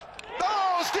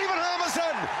Stephen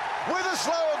Harmison with a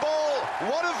slower ball,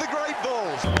 one of the great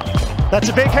balls.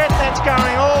 That's a big hit, that's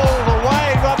going all the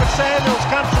way. Robert Samuels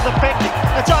comes to the pick,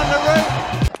 it's on the roof.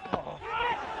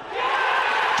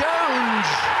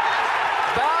 Jones,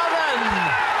 Barron,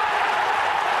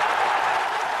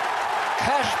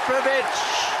 Kasparovich,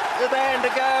 the man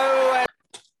to go.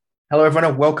 Hello everyone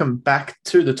and welcome back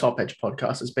to the Top Edge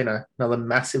podcast. It's been another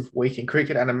massive week in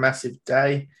cricket and a massive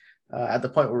day. At the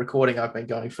point we're recording, I've been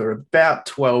going for about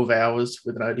 12 hours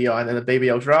with an ODI and then a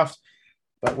BBL draft,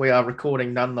 but we are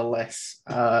recording nonetheless.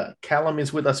 Callum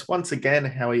is with us once again.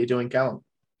 How are you doing, Callum?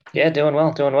 Yeah, doing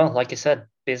well. Like you said,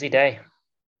 busy day.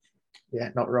 Yeah,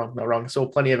 not wrong. Saw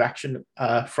plenty of action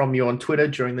from you on Twitter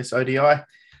during this ODI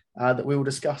that we will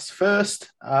discuss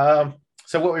first. So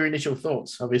what were your initial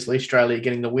thoughts? Obviously, Australia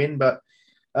getting the win, but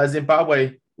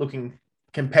Zimbabwe looking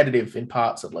competitive in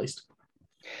parts at least.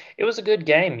 It was a good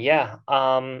game, yeah.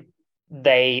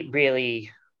 They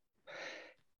really...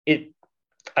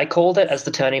 I called it as the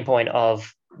turning point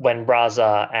of when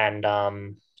Raza and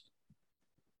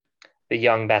the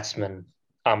young batsmen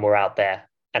were out there.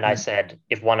 And I said,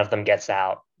 if one of them gets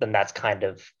out, then that's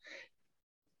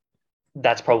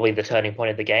probably the turning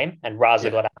point of the game. And Raza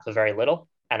got out for very little.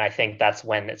 And I think that's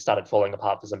when it started falling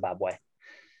apart for Zimbabwe.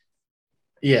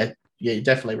 Yeah, you're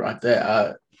definitely right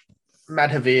there.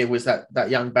 Matt Havir was that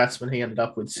young batsman. He ended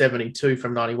up with 72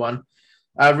 from 91.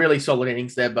 Really solid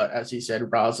innings there, but as you said,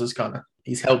 Raza's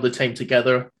he's held the team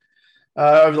together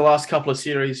over the last couple of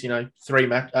series.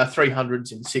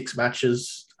 300s in 6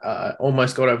 matches.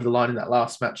 Almost got over the line in that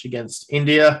last match against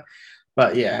India.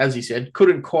 But yeah, as you said,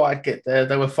 couldn't quite get there.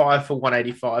 They were 5 for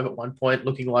 185 at one point,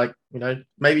 looking like,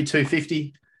 maybe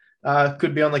 250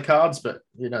 could be on the cards, but,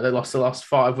 they lost the last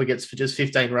 5 wickets for just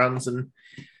 15 runs.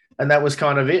 And that was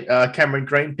kind of it. Cameron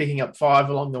Green picking up 5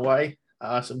 along the way.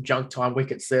 Some junk time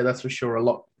wickets there, that's for sure. A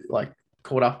lot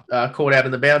caught out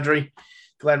in the boundary.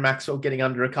 Glenn Maxwell getting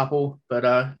under a couple,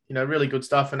 but, really good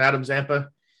stuff. And Adam Zampa,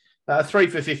 3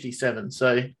 for 57.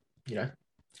 So,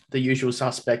 the usual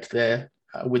suspect there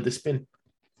with the spin.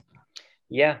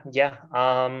 Yeah.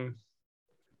 The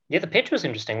pitch was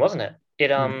interesting, wasn't it?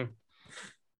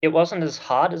 It wasn't as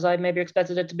hard as I maybe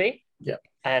expected it to be. Yeah.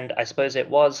 And I suppose it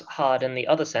was hard in the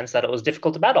other sense that it was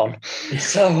difficult to bat on.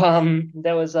 So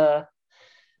there was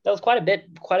quite a bit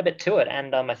to it,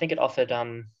 and I think it offered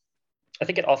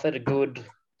a good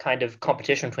kind of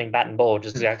competition between bat and ball,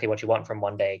 just exactly what you want from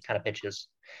one day kind of pitches.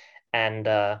 And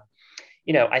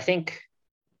I think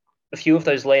a few of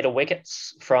those later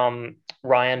wickets from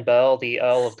Ryan Burl, the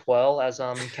Earl of Twirl, as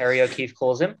Kerry O'Keefe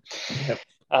calls him,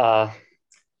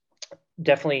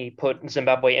 definitely put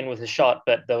Zimbabwe in with a shot,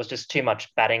 but there was just too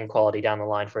much batting quality down the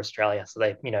line for Australia. So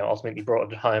they, ultimately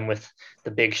brought it home with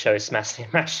the Big Show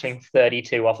smashing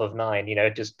 32 off of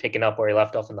 9, just picking up where he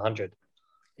left off in the 100.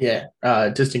 Yeah,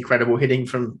 just incredible hitting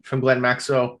from Glenn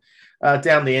Maxwell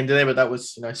down the end there, but that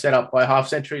was, set up by a half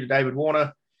century to David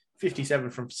Warner, 57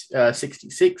 from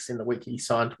 66 in the week he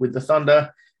signed with the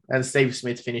Thunder, and Steve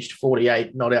Smith finished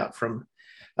 48, not out from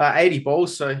 80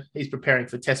 balls, so he's preparing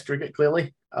for Test cricket,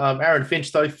 clearly. Aaron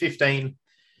Finch, though, 15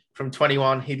 from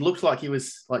 21. He looked like he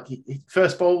was,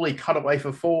 first ball, he cut away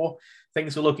for 4.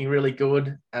 Things were looking really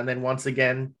good, and then once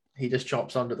again, he just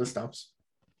chops onto the stumps.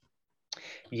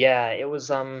 Yeah, it was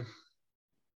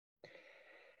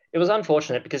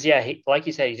unfortunate because, he, like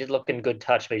you said, he did look in good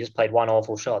touch, but he just played one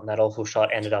awful shot, and that awful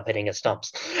shot ended up hitting his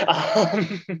stumps.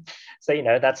 So,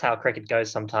 that's how cricket goes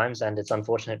sometimes, and it's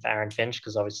unfortunate for Aaron Finch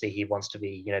because obviously he wants to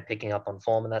be, picking up on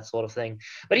form and that sort of thing.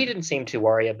 But he didn't seem too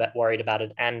worried about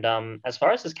it. And as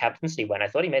far as his captaincy went, I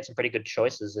thought he made some pretty good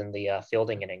choices in the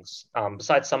fielding innings.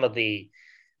 Besides some of the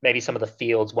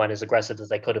fields weren't as aggressive as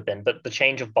they could have been, but the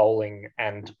change of bowling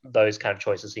and those kind of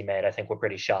choices he made, I think, were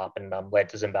pretty sharp and led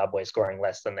to Zimbabwe scoring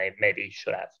less than they maybe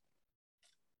should have.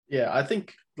 Yeah, I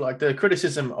think the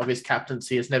criticism of his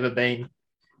captaincy has never been,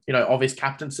 of his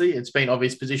captaincy. It's been of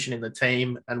his position in the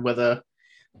team and whether,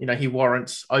 he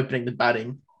warrants opening the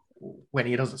batting when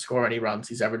he doesn't score any runs.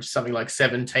 He's averaged something like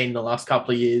 17 the last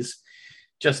couple of years,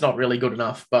 just not really good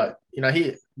enough. But,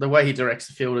 the way he directs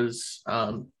the fielders,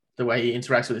 the way he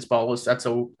interacts with his bowlers, that's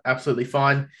all absolutely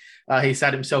fine. He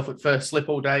sat himself at first slip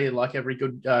all day, like every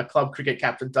good club cricket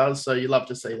captain does. So you love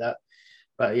to see that.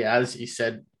 But yeah, as you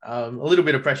said, a little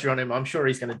bit of pressure on him. I'm sure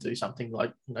he's going to do something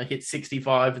like hit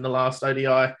 65 in the last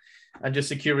ODI and just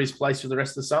secure his place for the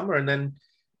rest of the summer. And then,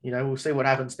 we'll see what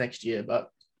happens next year. But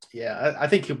yeah, I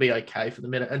think he'll be okay for the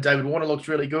minute. And David Warner looks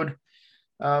really good.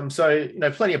 So,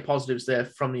 plenty of positives there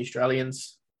from the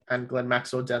Australians and Glenn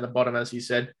Maxwell down the bottom, as you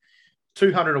said.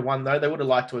 201 though, they would have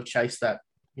liked to have chased that,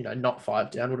 not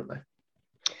 5 down, wouldn't they?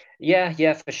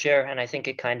 Yeah, for sure. And I think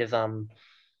it kind of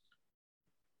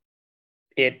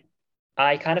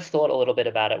I kind of thought a little bit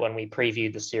about it when we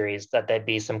previewed the series that there'd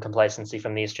be some complacency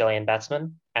from the Australian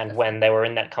batsmen. And when they were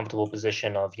in that comfortable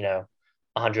position of,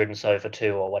 100 and so for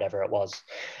two or whatever it was,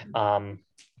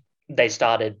 they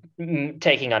started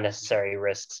taking unnecessary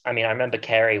risks. I mean, I remember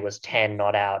Carey was 10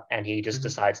 not out, and he just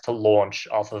decides to launch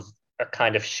off of a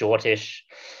kind of shortish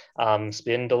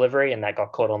spin delivery, and that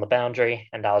got caught on the boundary.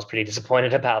 And I was pretty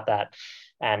disappointed about that.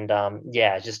 And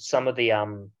just some of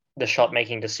the shot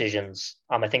making decisions,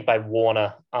 I think by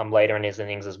Warner later in his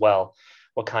innings as well,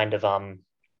 were kind of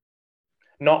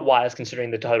not wise considering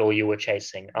the total you were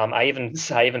chasing. I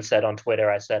even said on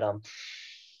Twitter, I said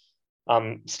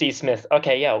Steve Smith,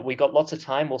 okay, yeah, we got lots of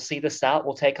time. We'll see this out.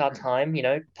 We'll take our time,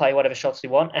 play whatever shots we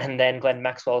want. And then Glenn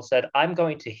Maxwell said, I'm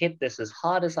going to hit this as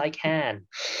hard as I can.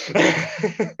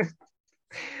 I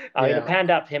mean, it panned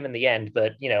out for him in the end,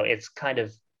 but, it's kind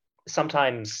of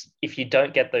sometimes if you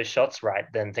don't get those shots right,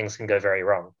 then things can go very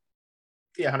wrong.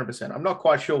 Yeah, 100%. I'm not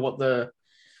quite sure what the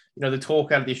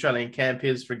talk out of the Australian camp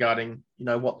is regarding,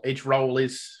 what each role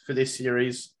is for this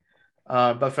series.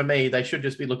 But for me, they should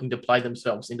just be looking to play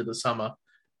themselves into the summer.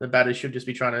 The batters should just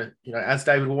be trying to, as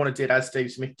David Warner did, as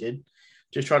Steve Smith did,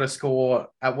 just try to score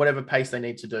at whatever pace they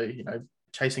need to do.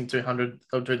 Chasing 200,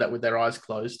 they'll do that with their eyes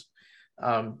closed.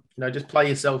 Just play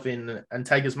yourself in and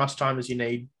take as much time as you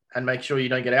need and make sure you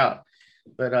don't get out.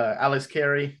 But Alex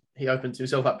Carey, he opens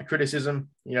himself up to criticism.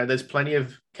 There's plenty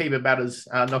of keeper batters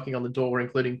knocking on the door,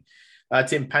 including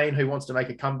Tim Payne, who wants to make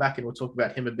a comeback, and we'll talk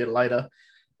about him a bit later.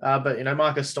 But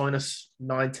Marcus Stoinis,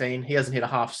 19, he hasn't hit a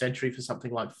half century for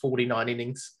something like 49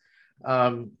 innings.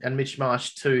 And Mitch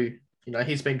Marsh, too,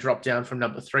 he's been dropped down from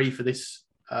number 3 for this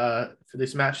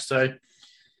match. So,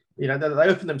 they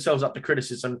open themselves up to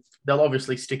criticism. They'll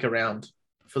obviously stick around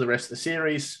for the rest of the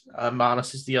series.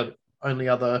 Marnus is the only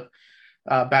other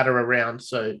batter around.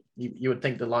 So you would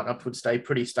think the lineup would stay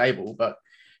pretty stable. But,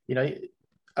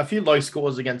 a few low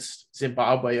scores against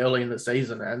Zimbabwe early in the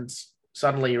season, and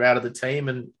suddenly you're out of the team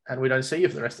and we don't see you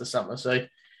for the rest of the summer. So,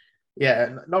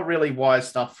 yeah, not really wise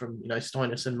stuff from,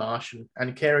 Stoinis and Marsh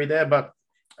and Carey there, but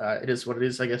it is what it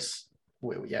is, I guess.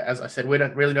 As I said, we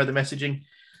don't really know the messaging.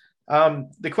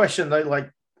 The question, though,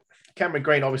 like Cameron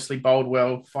Green obviously bowled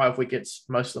well, 5 wickets,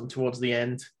 most of them towards the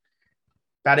end.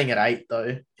 Batting at 8,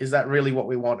 though, is that really what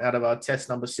we want out of our test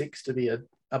number 6 to be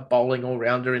a bowling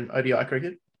all-rounder in ODI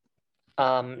cricket?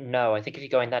 No, I think if you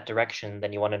go in that direction,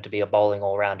 then you want him to be a bowling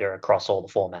all-rounder across all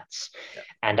the formats. Yeah.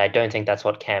 And I don't think that's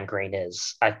what Cam Green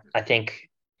is. I think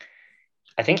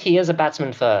he is a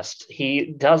batsman first.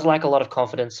 He does lack a lot of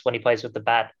confidence when he plays with the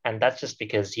bat, and that's just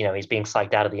because, he's being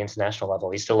psyched out at the international level.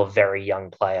 He's still a very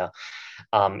young player.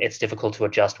 It's difficult to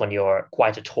adjust when you're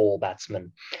quite a tall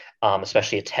batsman,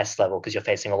 especially at test level, because you're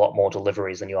facing a lot more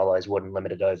deliveries than you otherwise would in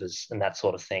limited overs and that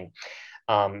sort of thing.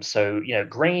 So,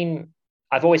 Green,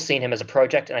 I've always seen him as a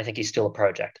project, and I think he's still a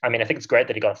project. I mean, I think it's great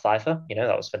that he got a fifer.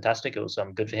 That was fantastic. It was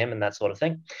good for him and that sort of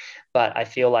thing. But I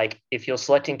feel like if you're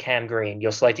selecting Cam Green,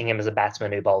 you're selecting him as a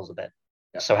batsman who bowls a bit.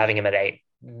 Yeah. So having him at 8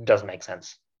 doesn't make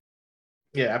sense.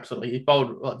 Yeah, absolutely. He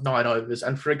bowled 9 overs.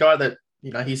 And for a guy that,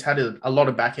 he's had a lot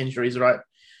of back injuries, right?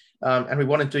 And we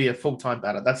want to do your full-time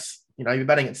batter. That's, you're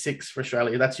batting at 6 for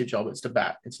Australia. That's your job. It's to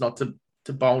bat. It's not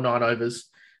to bowl 9 overs.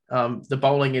 The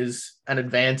bowling is an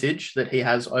advantage that he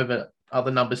has over other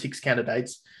number 6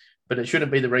 candidates, but it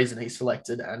shouldn't be the reason he's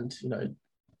selected. And,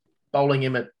 bowling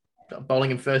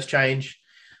him first change,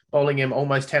 bowling him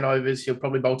almost 10 overs. He'll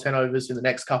probably bowl 10 overs in the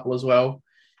next couple as well.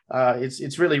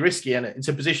 It's really risky, and it's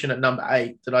a position at number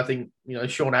 8 that I think,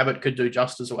 Sean Abbott could do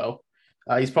just as well.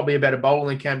 He's probably a better bowler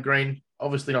than Cam Green,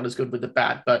 obviously not as good with the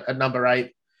bat, but at number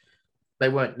 8, they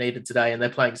weren't needed today, and they're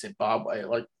playing Zimbabwe.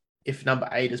 Like, if number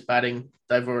 8 is batting,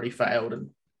 they've already failed and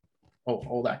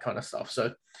all that kind of stuff.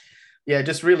 So, yeah,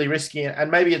 just really risky. And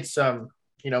maybe it's, a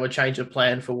change of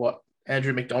plan for what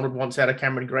Andrew McDonald wants out of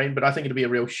Cameron Green. But I think it'd be a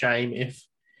real shame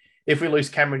if we lose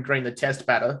Cameron Green, the test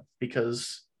batter,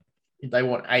 because they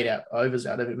want 8 overs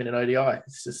out of him in an ODI.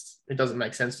 It doesn't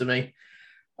make sense to me.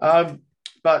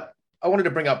 But I wanted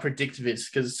to bring up Predictiviz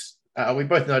because we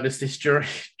both noticed this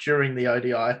during the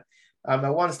ODI.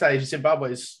 At one stage,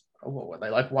 Zimbabwe's, what were they,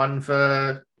 like 1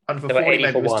 for 40, maybe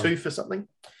it was 2 for something.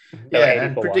 Yeah,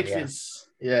 and Predictiviz...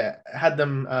 Yeah, had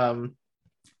them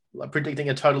predicting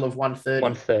a total of 130.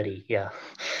 130, yeah.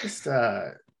 Just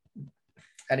an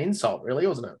insult, really,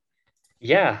 wasn't it?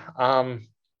 Yeah.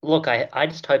 Look, I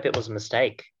just hope it was a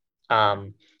mistake.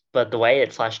 But the way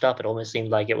it flashed up, it almost seemed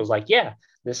like it was like, yeah,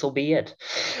 this will be it.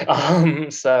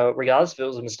 So regardless if it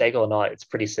was a mistake or not, it's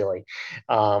pretty silly.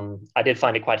 I did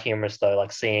find it quite humorous, though,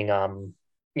 like seeing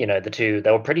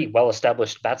they were pretty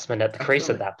well-established batsmen at the crease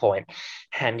at Absolutely. that point.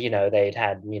 And, they'd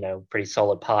had, pretty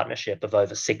solid partnership of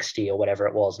over 60 or whatever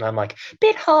it was. And I'm like,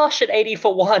 bit harsh at 80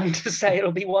 for one to say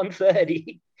it'll be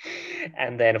 130.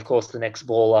 And then, of course, the next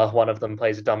ball, one of them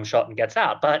plays a dumb shot and gets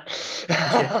out. But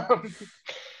Yeah.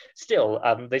 still,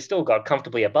 they still got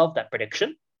comfortably above that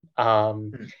prediction. Hmm.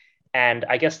 And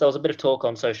I guess there was a bit of talk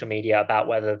on social media about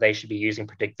whether they should be using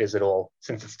Predict Viz at all,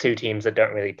 since it's two teams that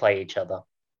don't really play each other.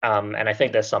 And I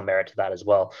think there's some merit to that as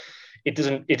well. It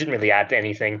didn't really add to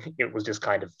anything. It was just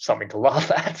kind of something to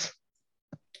laugh at.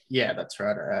 Yeah, that's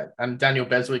right. And Daniel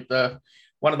Beswick,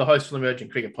 one of the hosts of the Emerging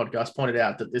Cricket podcast, pointed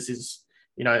out that this is,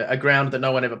 a ground that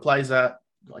no one ever plays at.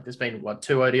 Like there's been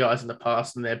two ODIs in the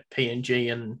past, and they're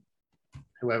PNG and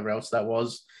whoever else that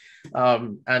was.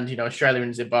 And Australia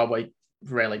and Zimbabwe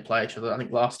rarely play each other. I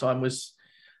think last time was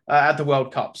at the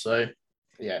World Cup. So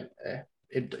yeah,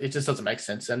 it just doesn't make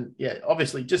sense. And yeah,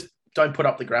 obviously, just don't put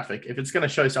up the graphic if it's going to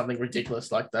show something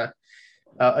ridiculous like that.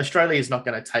 Australia is not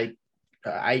going to take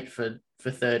 8 for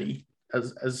 30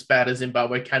 as bad as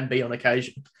Zimbabwe can be on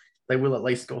occasion. They will at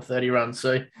least score 30 runs.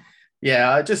 So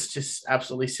yeah, just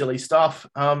absolutely silly stuff.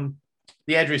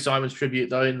 The Andrew Simons tribute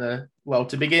though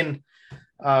to begin,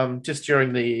 just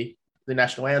during the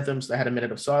national anthems, they had a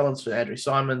minute of silence for Andrew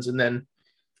Simons, and then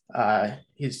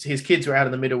his kids were out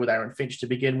in the middle with Aaron Finch to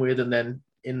begin with, and then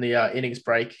in the innings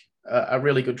break, a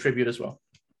really good tribute as well.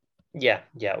 Yeah,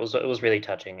 it was really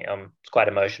touching. It's quite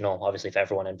emotional, obviously, for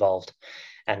everyone involved.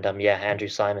 And Andrew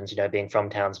Simons, being from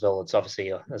Townsville, it's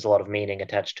obviously there's a lot of meaning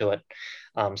attached to it.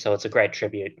 So it's a great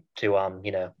tribute to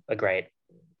a great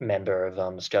member of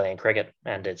Australian cricket,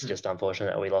 and it's just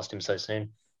unfortunate that we lost him so soon.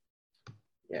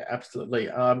 Yeah, absolutely.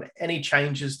 Any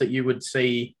changes that you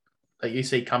see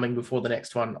coming before the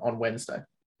next one on Wednesday?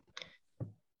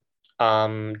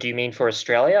 Do you mean for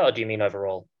Australia or do you mean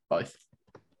overall? Both.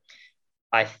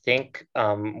 I think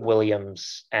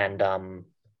Williams and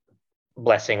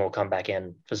Blessing will come back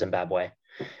in for Zimbabwe.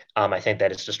 I think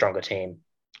that it's a stronger team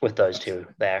with those two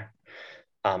there.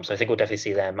 So I think we'll definitely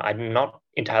see them. I'm not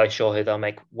entirely sure who they'll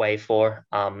make way for.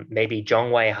 Maybe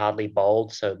Jongwei hardly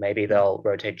bowled, so maybe they'll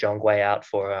rotate Jongwei out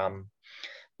for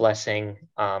Blessing.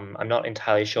 I'm not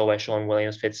entirely sure where Sean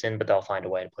Williams fits in, but they'll find a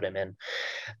way to put him in.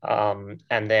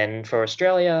 And then for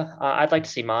Australia, I'd like to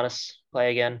see Marnus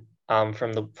play again.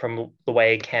 From the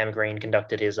way Cam Green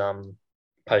conducted his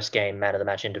post game man of the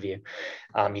match interview,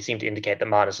 he seemed to indicate that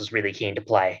Marnus was really keen to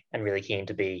play and really keen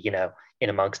to be in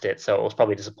amongst it. So it was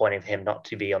probably disappointing for him not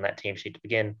to be on that team sheet to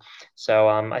begin. So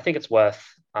I think it's worth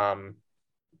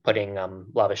putting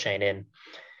Labuschagne in.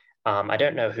 I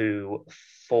don't know who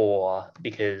for,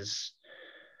 because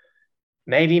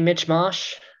maybe Mitch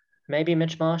Marsh.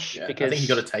 Yeah, because I think you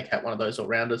got to take out one of those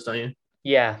all-rounders, don't you?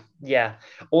 Yeah.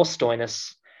 Or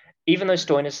Stoinis. Even though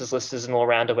Stoinis is listed as an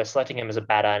all-rounder, we're selecting him as a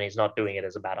batter, and he's not doing it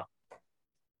as a batter.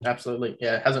 Absolutely.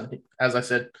 Yeah, as I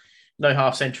said, no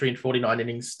half century in 49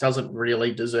 innings, doesn't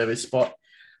really deserve his spot,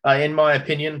 in my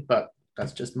opinion, but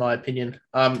that's just my opinion.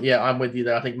 Yeah, I'm with you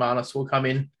there. I think Marnus will come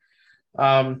in.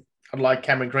 I'd like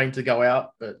Cameron Green to go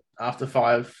out, but after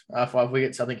five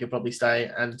wickets, I think he'll probably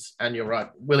stay. And you're right,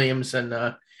 Williams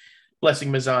and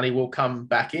Blessing Mazzani will come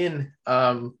back in.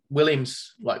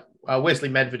 Williams, like Wesley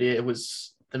Medvedev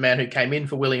was the man who came in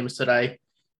for Williams today.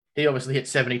 He obviously hit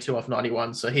 72 off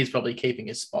 91, so he's probably keeping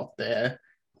his spot there.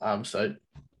 So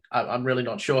I'm really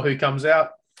not sure who comes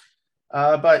out.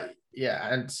 But yeah,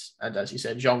 and as you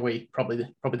said, Jongwei probably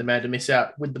the man to miss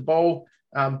out with the ball.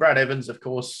 Brad Evans, of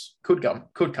course, could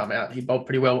come out. He bowled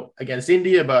pretty well against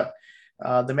India, but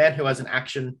the man who has an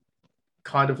action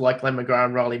kind of like Glenn McGrath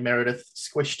and Riley Meredith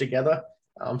squished together.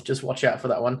 Just watch out for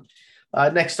that one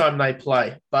next time they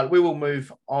play. But we will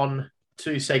move on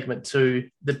to segment 2,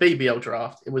 the BBL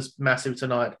draft. It was massive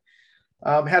tonight.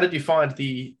 How did you find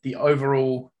the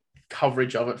overall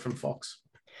coverage of it from Fox?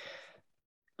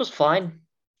 It was fine.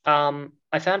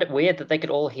 I found it weird that they could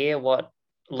all hear what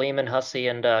Lehman Hussey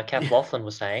and Kath Laughlin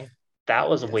were saying. That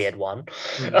was a weird one.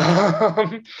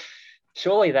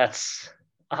 Surely that's,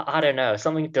 I don't know,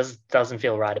 something doesn't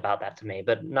feel right about that to me,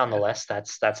 but nonetheless,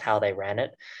 that's how they ran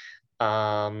it.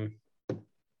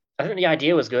 I think the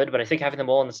idea was good, but I think having them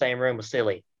all in the same room was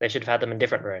silly. They should have had them in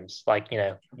different rooms, like,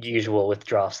 usual with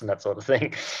drafts and that sort of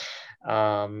thing.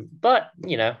 But,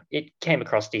 it came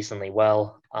across decently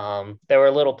well. There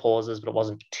were little pauses, but it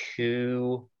wasn't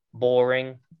too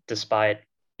boring, despite,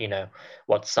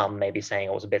 what some may be saying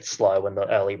it was a bit slow in the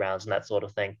early rounds and that sort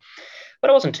of thing. But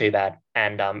it wasn't too bad.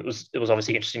 And it was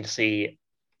obviously interesting to see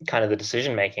kind of the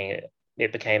decision making.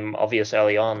 It became obvious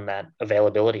early on that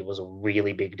availability was a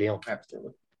really big deal.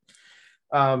 Absolutely.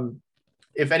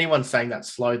 if anyone's saying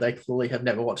that's slow, they clearly have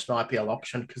never watched an IPL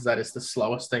auction because that is the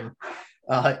slowest thing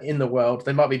in the world.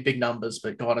 There might be big numbers,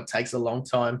 but God, it takes a long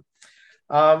time.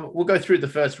 We'll go through the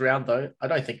first round, though. I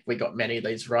don't think we got many of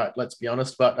these right, let's be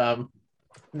honest. But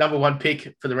number one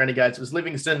pick for the Renegades was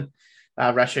Livingston.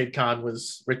 Rashid Khan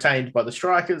was retained by the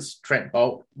Strikers. Trent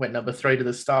Bolt went number 3 to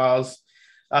the Stars.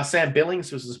 Sam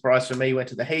Billings was a surprise for me, went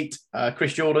to the Heat.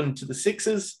 Chris Jordan to the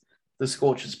Sixers. The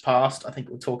Scorchers passed. I think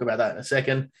we'll talk about that in a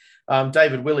second.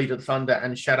 David Willey to the Thunder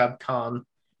and Shadab Khan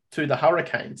to the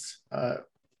Hurricanes.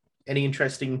 Any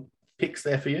interesting picks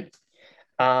there for you?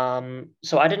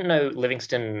 So I didn't know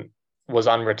Livingston was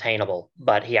unretainable,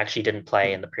 but he actually didn't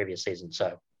play in the previous season,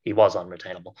 so he was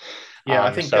unretainable. Yeah,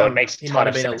 I think so. It makes a ton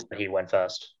of sense that he went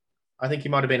first. I think he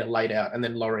might have been a laid out, and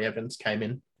then Laurie Evans came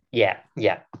in. Yeah.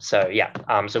 So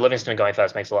Livingston going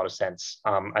first makes a lot of sense.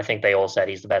 I think they all said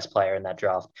he's the best player in that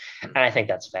draft, and I think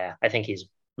that's fair. I think he's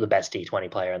the best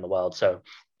T20 player in the world. So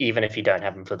even if you don't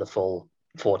have him for the full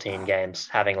 14 games,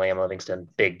 having Liam Livingston,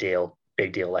 big deal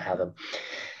to have him.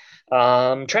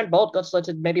 Trent Bolt got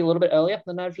selected maybe a little bit earlier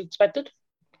than I expected,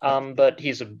 but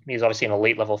he's obviously an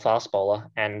elite level fast bowler,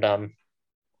 and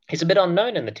he's a bit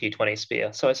unknown in the T20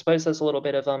 sphere. So I suppose there's a little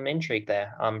bit of intrigue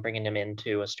there, bringing him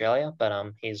into Australia.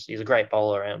 But he's a great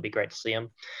bowler, and it'll be great to see him.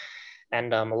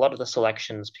 And a lot of the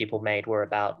selections people made were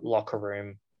about locker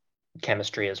room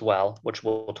chemistry as well, which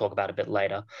we'll talk about a bit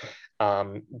later.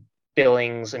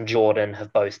 Billings and Jordan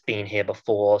have both been here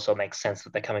before, so it makes sense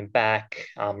that they're coming back.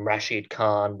 Rashid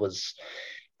Khan was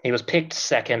picked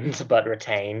second, but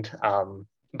retained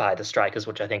by the Strikers,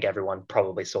 which I think everyone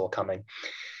probably saw coming.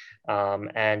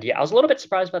 And yeah, I was a little bit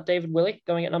surprised about David Willey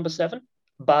going at number 7,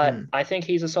 but I think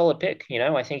he's a solid pick.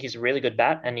 I think he's a really good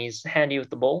bat, and he's handy with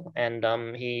the ball,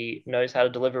 and he knows how to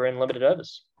deliver in limited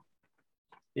overs.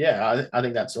 Yeah, I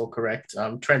think that's all correct.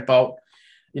 Trent Bolt,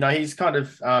 he's kind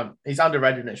of he's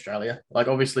underrated in Australia. Like,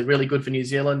 obviously really good for New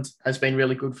Zealand, has been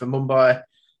really good for Mumbai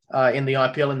in the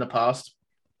IPL in the past.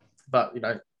 But,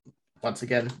 once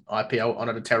again, IPL on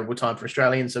at a terrible time for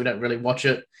Australians, so we don't really watch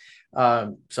it.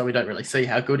 So we don't really see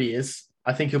how good he is.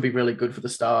 I think he'll be really good for the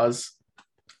Stars.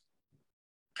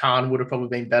 Khan would have probably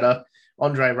been better.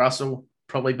 Andre Russell,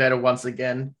 probably better once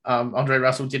again. Andre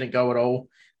Russell didn't go at all.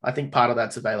 I think part of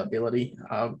that's availability.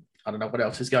 I don't know what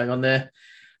else is going on there.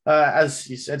 As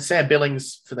you said, Sam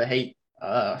Billings for the Heat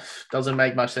doesn't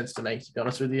make much sense to me, to be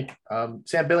honest with you.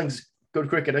 Sam Billings, good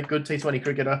cricketer, good T20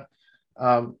 cricketer.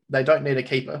 They don't need a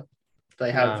keeper.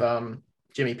 They have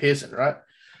Jimmy Pearson, right?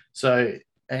 So,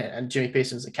 and Jimmy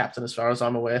Pearson's the captain as far as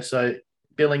I'm aware. So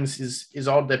Billings is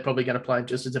odd. They're probably going to play him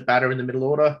just as a batter in the middle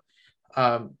order.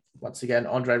 Once again,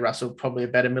 Andre Russell, probably a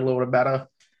better middle order batter.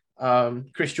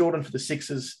 Chris Jordan for the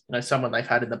Sixers, someone they've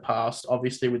had in the past,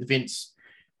 obviously with Vince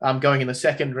going in the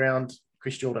second round.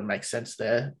 Chris Jordan makes sense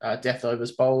there. Death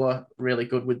overs bowler, really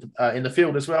good with in the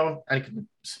field as well, and can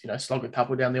slog a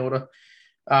couple down the order.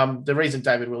 The reason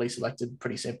David Willey selected,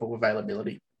 pretty simple,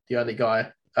 availability.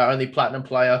 The only platinum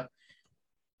player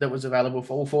that was available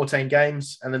for all 14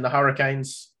 games. And then the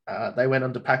Hurricanes, they went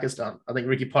on to Pakistan. I think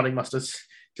Ricky Ponting must have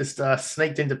just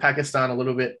sneaked into Pakistan a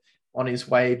little bit on his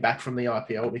way back from the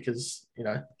IPL because,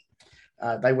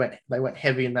 they went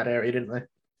heavy in that area, didn't they?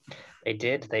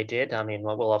 They did. I mean,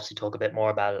 we'll obviously talk a bit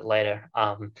more about it later.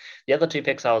 The other 2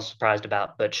 picks I was surprised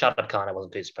about, but Shadab Khan I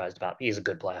wasn't too surprised about. He's a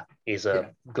good player. He's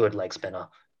a good leg spinner,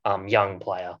 young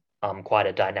player, quite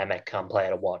a dynamic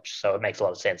player to watch. So it makes a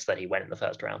lot of sense that he went in the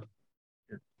first round.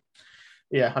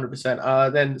 Yeah,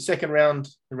 100%. Then the second round,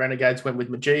 the Renegades went with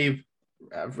Mujeeb,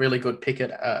 a really good pick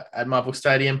at Marvel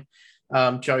Stadium.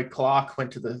 Joe Clark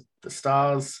went to the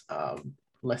Stars.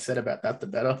 Less said about that, the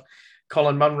better.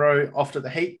 Colin Munro off to the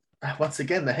Heat. Once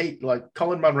again, the Heat, like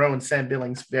Colin Munro and Sam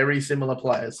Billings, very similar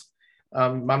players.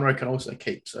 Munro can also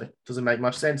keep, so it doesn't make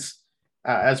much sense.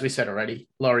 As we said already,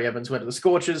 Laurie Evans went to the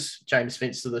Scorchers, James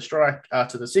Finch to the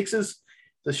Sixers.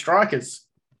 The Strikers,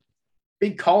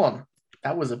 big Colin.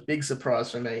 That was a big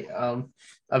surprise for me.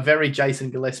 A very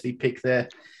Jason Gillespie pick there.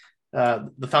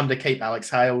 The Thunder keep Alex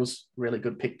Hales, really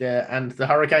good pick there. And the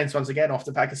Hurricanes, once again, off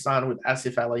to Pakistan with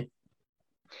Asif Ali.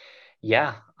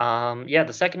 Yeah.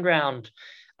 The second round,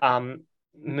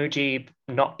 Mujeeb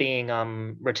not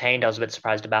being retained, I was a bit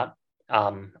surprised about.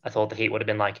 I thought the Heat would have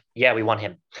been like, yeah, we want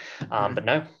him. But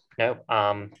no.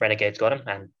 Renegades got him,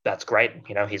 and that's great.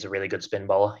 He's a really good spin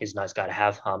bowler. He's a nice guy to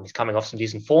have. He's coming off some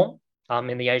decent form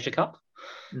in the Asia Cup.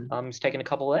 He's taken a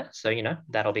couple there. So,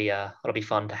 that'll be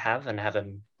fun to have and have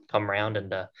him come around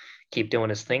and keep doing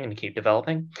his thing and keep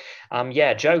developing.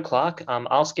 Joe Clark,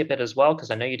 I'll skip it as well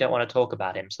because I know you don't want to talk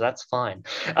about him, so that's fine.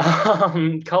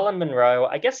 Colin Munro,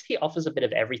 I guess he offers a bit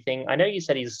of everything. I know you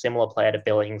said he's a similar player to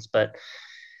Billings, but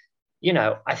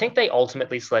I think they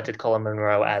ultimately selected Colin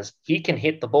Munro as he can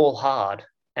hit the ball hard,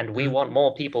 and we want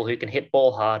more people who can hit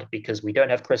ball hard because we don't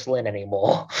have Chris Lynn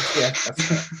anymore. Yeah, that's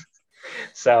fair.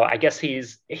 So I guess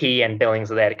he and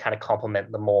Billings are there to kind of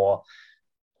complement the more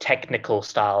technical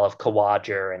style of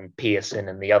Kawaja and Pearson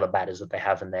and the other batters that they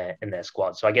have in their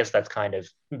squad. So I guess that's kind of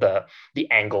the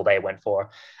angle they went for.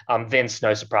 Vince,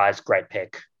 no surprise, great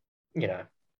pick. De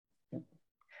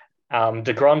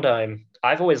Grandome,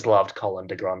 I've always loved Colin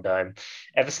de Grandome.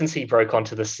 Ever since he broke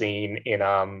onto the scene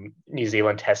in New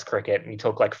Zealand Test cricket, and he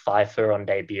took like 5 for on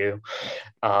debut,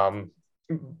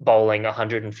 bowling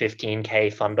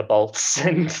 115k thunderbolts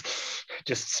and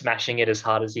just smashing it as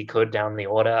hard as he could down the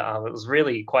order. It was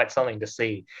really quite something to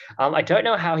see. I don't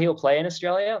know how he'll play in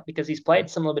Australia because he's played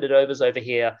some limited overs over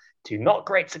here to not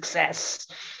great success.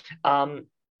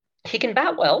 He can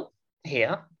bat well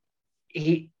here.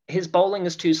 His bowling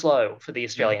is too slow for the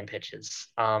Australian pitches.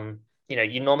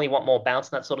 You normally want more bounce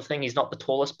and that sort of thing. He's not the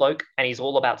tallest bloke, and he's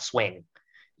all about swing.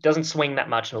 He doesn't swing that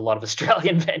much in a lot of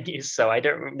Australian venues, so I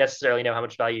don't necessarily know how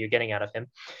much value you're getting out of him.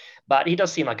 But he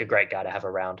does seem like a great guy to have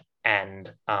around,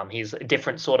 and he's a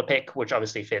different sort of pick, which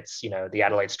obviously fits, the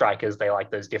Adelaide Strikers. They like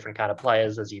those different kind of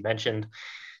players, as you mentioned.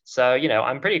 So,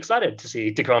 I'm pretty excited to see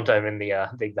de Grandome in the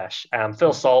Big Bash.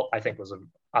 Phil Salt, I think, was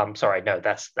sorry, no,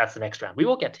 that's the next round. We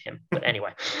will get to him. But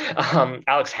anyway,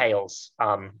 Alex Hales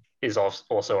is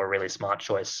also a really smart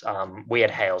choice. We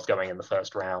had Hales going in the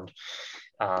first round.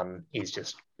 He's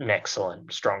just an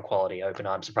excellent, strong quality opener.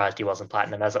 I'm surprised he wasn't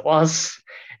platinum as it was.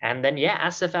 And then,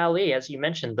 Asif Ali, as you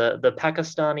mentioned, the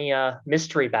Pakistani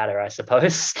mystery batter, I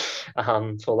suppose,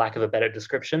 for lack of a better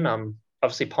description.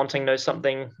 Obviously, Ponting knows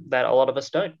something that a lot of us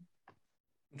don't.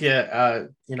 Yeah,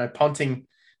 Ponting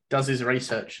does his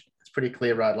research. It's pretty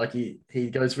clear, right? Like he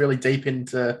goes really deep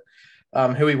into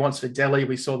who he wants for Delhi.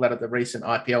 We saw that at the recent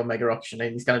IPL mega auction,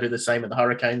 and he's going to do the same at the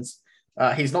Hurricanes.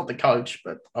 He's not the coach,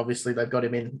 but obviously they've got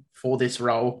him in for this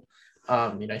role,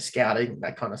 scouting,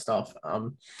 that kind of stuff.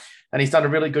 And he's done a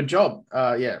really good job.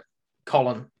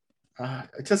 Colin,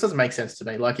 it just doesn't make sense to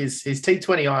me. Like his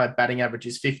T20I batting average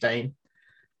is 15.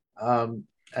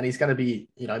 And he's going to be,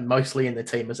 mostly in the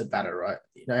team as a batter, right?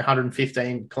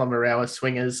 115 kilometre hour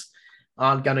swingers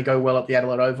aren't going to go well at the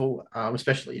Adelaide Oval,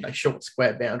 especially, short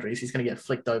square boundaries. He's going to get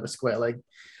flicked over square leg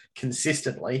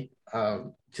consistently.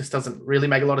 Just doesn't really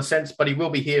make a lot of sense, but he will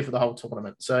be here for the whole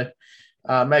tournament. So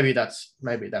maybe that's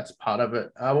part of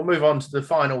it. We'll move on to the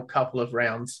final couple of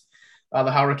rounds.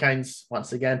 The Hurricanes,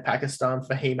 once again, Pakistan,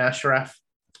 Fahim Ashraf,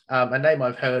 a name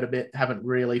I've heard a bit, haven't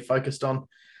really focused on.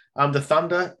 The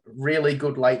Thunder, really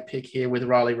good late pick here with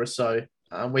Riley Rousseau.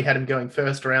 We had him going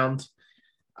first round,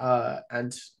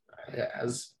 and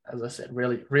as I said,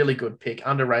 really, really good pick,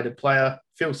 underrated player.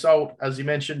 Phil Salt, as you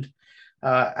mentioned,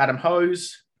 Adam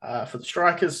Hose for the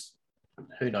Strikers.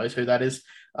 Who knows who that is?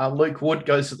 Luke Wood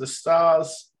goes to the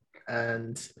Stars,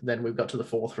 and then we've got to the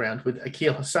fourth round with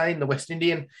Akil Hussain, the West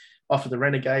Indian, off of the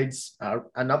Renegades,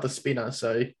 another spinner.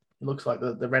 So it looks like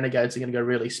the Renegades are going to go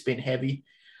really spin heavy.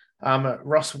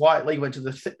 Ross Whiteley went to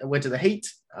the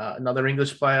Heat, another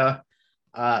English player.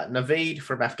 Naveed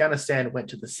from Afghanistan went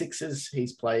to the Sixers.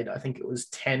 He's played, I think it was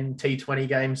 10 T20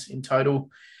 games in total,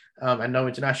 and no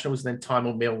internationals. And then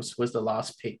Tymel Mills was the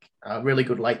last pick. Really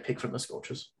good late pick from the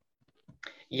Scorchers.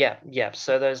 Yeah.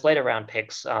 So those later round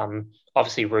picks,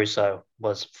 obviously Russo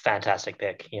was fantastic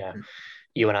pick.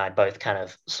 You and I both kind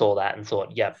of saw that and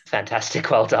thought, yep, fantastic,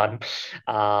 well done.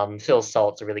 Phil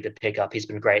Salt's a really good pickup. He's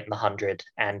been great in the 100,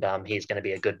 and he's going to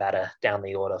be a good batter down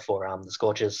the order for the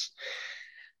Scorchers.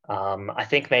 I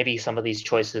think maybe some of these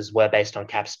choices were based on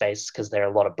cap space because there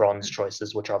are a lot of bronze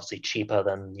choices, which are obviously cheaper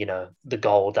than, the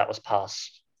gold that was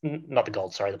passed. Not the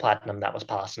gold, sorry, the platinum that was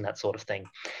passed and that sort of thing.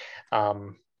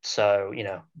 So,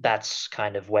 that's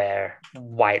kind of where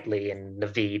Whiteley and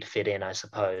Naveed fit in, I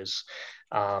suppose.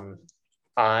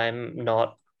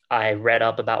 I read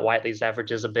up about Whiteley's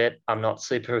averages a bit. I'm not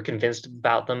super convinced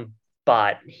about them,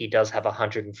 but he does have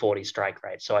 140 strike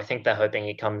rate. So I think they're hoping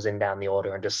he comes in down the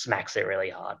order and just smacks it really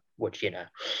hard, which,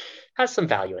 has some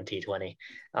value in T20.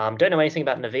 Don't know anything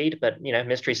about Naveed, but,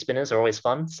 mystery spinners are always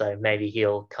fun. So maybe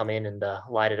he'll come in and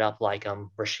light it up like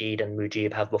Rashid and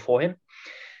Mujib have before him.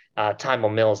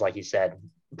 Tymel Mills, like you said,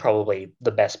 probably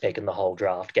the best pick in the whole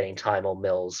draft, getting Tymel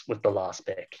Mills with the last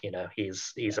pick.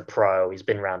 He's a pro. He's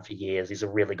been around for years. He's a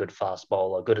really good fast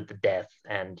bowler, good at the death.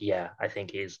 And I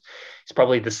think he's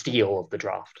probably the steal of the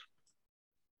draft.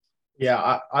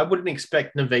 Yeah, I wouldn't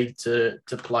expect Naveed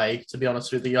to play, to be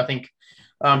honest with you. I think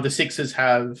the Sixers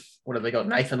have, what have they got?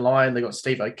 Nathan Lyon, they got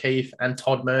Steve O'Keefe and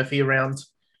Todd Murphy around.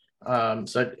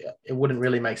 So it wouldn't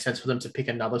really make sense for them to pick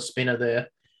another spinner there.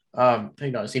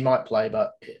 Who knows? He might play,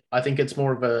 but I think it's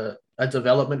more of a a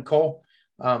development call.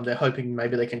 They're hoping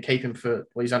maybe they can keep him for,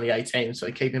 well, he's only 18, so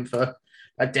keep him for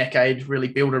a decade, really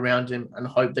build around him and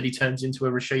hope that he turns into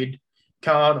a Rashid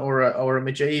Khan or a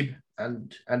Majib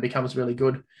and becomes really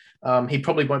good. He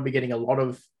probably won't be getting a lot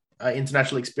of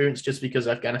international experience just because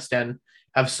Afghanistan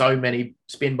have so many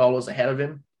spin bowlers ahead of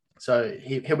him. So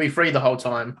he'll be free the whole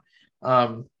time.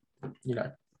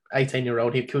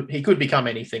 18-year-old, he could become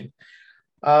anything.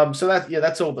 So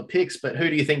that's all the picks. But who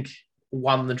do you think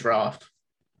won the draft?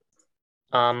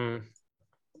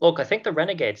 Look, I think the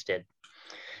Renegades did.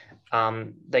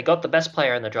 They got the best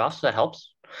player in the draft, so that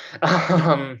helps.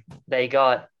 They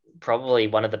got probably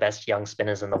one of the best young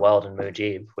spinners in the world in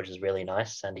Mujib, which is really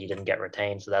nice, and he didn't get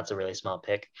retained, so that's a really smart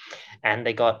pick. And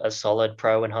they got a solid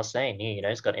pro in Hossein.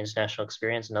 He's got international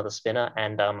experience, another spinner,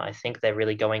 and I think they're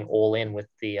really going all in with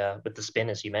the spin,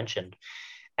 as you mentioned.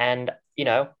 And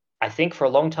I think for a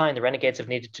long time the Renegades have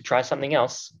needed to try something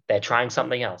else. They're trying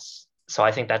something else, so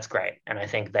I think that's great, and I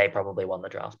think they probably won the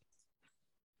draft.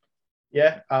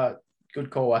 Yeah,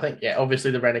 good call. I think obviously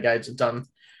the Renegades have done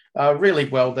really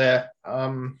well there.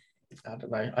 I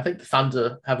don't know. I think the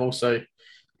Thunder have also,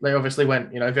 they obviously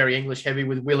went, very English heavy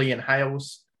with Willie and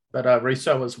Hales, but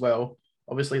Rousseau as well.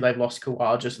 Obviously, they've lost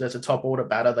Khawaja, so there's a top order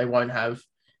batter they won't have.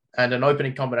 And an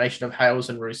opening combination of Hales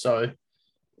and Rousseau,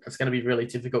 it's going to be really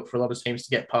difficult for a lot of teams to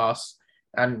get past.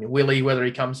 And Willie, whether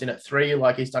he comes in at 3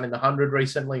 like he's done in the 100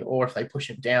 recently, or if they push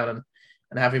him down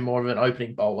and have him more of an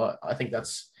opening bowler, I think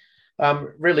that's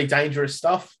really dangerous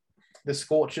stuff. The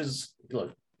Scorchers,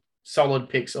 solid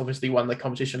picks, obviously won the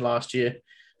competition last year.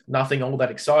 Nothing all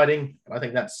that exciting. I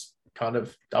think that's kind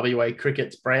of WA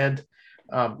cricket's brand.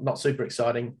 Not super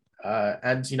exciting.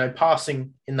 And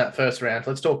passing in that first round,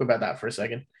 let's talk about that for a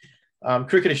second.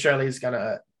 Cricket Australia is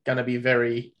gonna be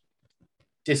very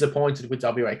disappointed with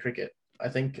WA cricket. I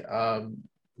think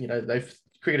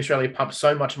Cricket Australia pumped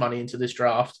so much money into this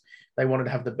draft. They wanted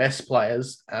to have the best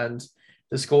players, and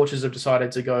the Scorchers have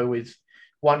decided to go with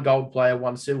one gold player,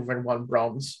 one silver, and one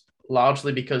bronze,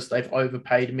 largely because they've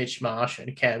overpaid Mitch Marsh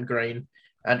and Cam Green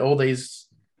and all these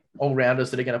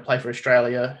all-rounders that are going to play for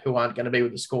Australia who aren't going to be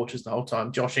with the Scorchers the whole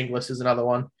time. Josh Inglis is another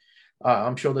one.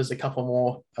 I'm sure there's a couple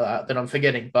more that I'm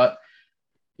forgetting, but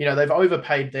they've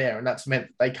overpaid there, and that's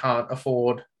meant they can't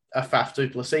afford a Faf du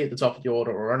Plessis at the top of the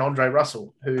order or an Andre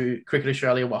Russell, who Cricket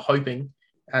Australia were hoping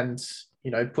and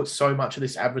put so much of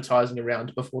this advertising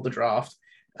around before the draft,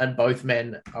 and both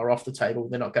men are off the table.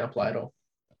 They're not going to play at all.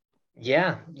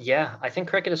 Yeah. I think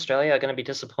Cricket Australia are going to be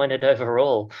disappointed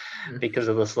overall because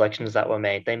of the selections that were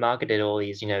made. They marketed all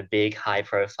these, big, high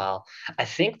profile. I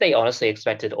think they honestly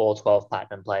expected all 12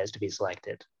 platinum players to be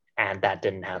selected, and that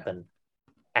didn't happen.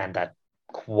 And that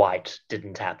quite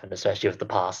didn't happen, especially with the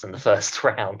pass in the first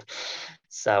round.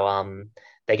 So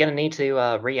they're going to need to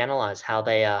reanalyze how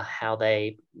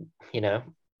they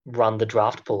run the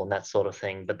draft pool and that sort of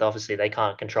thing. But obviously they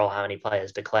can't control how many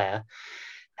players declare.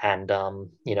 And,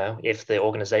 if the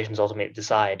organizations ultimately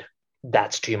decide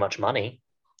that's too much money,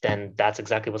 then that's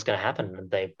exactly what's going to happen. And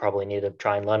they probably need to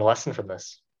try and learn a lesson from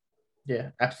this. Yeah,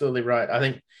 absolutely right. I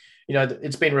think,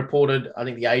 it's been reported, I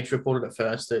think the Age reported at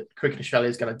first that Cricket Australia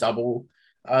is going to double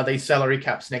these salary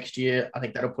caps next year. I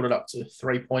think that'll put it up to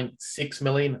 3.6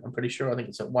 million. I'm pretty sure. I think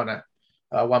it's at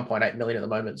 1.8 million at the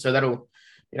moment. So that'll,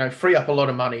 free up a lot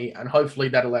of money, and hopefully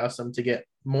that allows them to get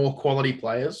more quality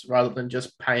players rather than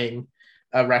just paying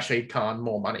Rashid Khan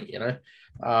more money,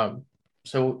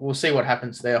 So we'll see what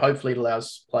happens there. Hopefully it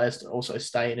allows players to also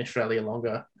stay in Australia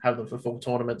longer, have them for full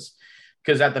tournaments.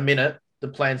 Because at the minute, the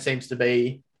plan seems to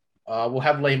be we'll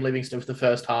have Liam Livingstone for the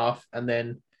first half, and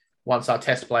then once our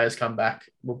test players come back,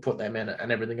 we'll put them in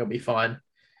and everything will be fine.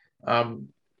 I'm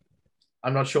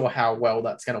not sure how well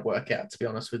that's going to work out, to be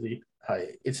honest with you.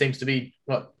 It seems to be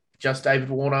just David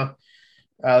Warner,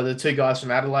 the 2 guys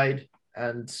from Adelaide,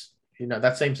 and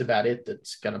that seems about it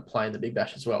that's going to play in the Big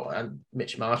Bash as well, and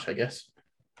Mitch Marsh, I guess.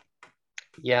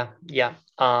 Yeah.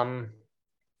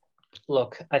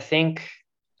 Look, I think,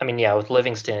 with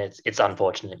Livingston, it's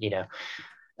unfortunate,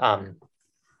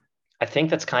 I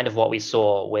think that's kind of what we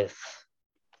saw with,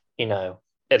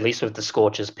 at least with the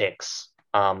Scorchers picks.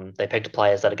 They picked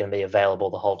players that are going to be available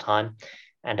the whole time.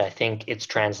 And I think it's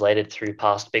translated through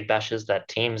past Big Bashes that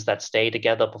teams that stay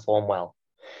together perform well.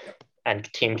 And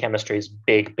team chemistry is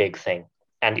big, big thing.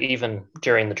 And even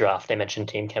during the draft, they mentioned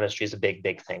team chemistry is a big,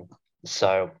 big thing.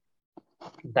 So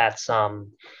that's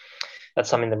something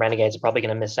the Renegades are probably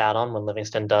going to miss out on when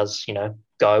Livingston does,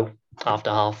 go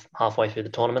after halfway through the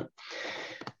tournament.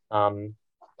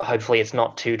 Hopefully it's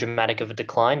not too dramatic of a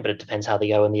decline, but it depends how they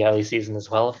go in the early season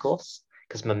as well, of course,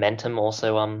 because momentum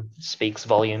also speaks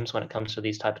volumes when it comes to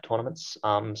these type of tournaments.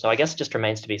 So I guess it just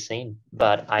remains to be seen.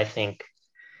 But I think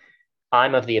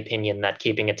I'm of the opinion that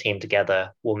keeping a team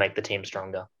together will make the team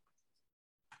stronger.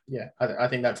 Yeah, I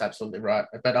think that's absolutely right.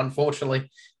 But unfortunately,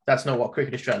 that's not what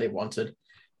Cricket Australia wanted.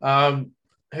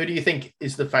 Who do you think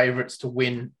is the favourites to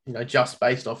win, just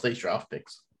based off these draft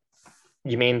picks?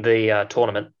 You mean the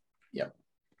tournament? Yeah.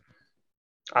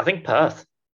 I think Perth.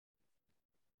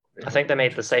 I think they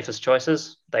made the safest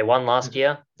choices. They won last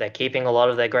year. They're keeping a lot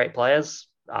of their great players.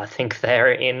 I think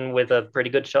they're in with a pretty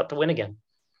good shot to win again.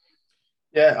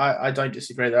 Yeah, I don't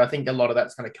disagree there. I think a lot of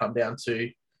that's going to come down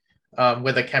to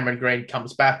whether Cameron Green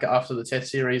comes back after the Test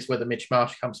series, whether Mitch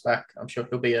Marsh comes back. I'm sure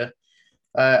he'll be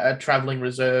a travelling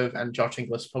reserve, and Josh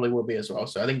Inglis probably will be as well.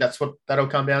 So I think that's what that'll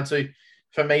come down to.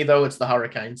 For me, though, it's the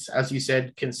Hurricanes. As you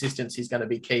said, consistency is going to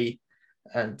be key.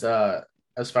 And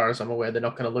as far as I'm aware, they're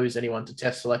not going to lose anyone to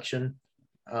Test selection.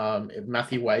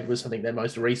 Matthew Wade was, I think, their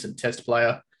most recent Test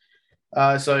player.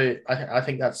 So I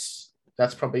think that's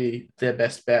probably their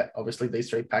best bet. Obviously, these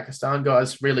three Pakistan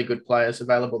guys, really good players,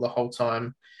 available the whole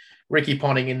time. Ricky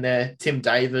Ponting in there, Tim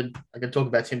David. I can talk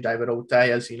about Tim David all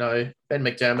day, as you know. Ben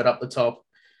McDermott up the top.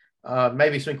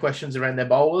 Maybe some questions around their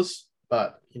bowlers,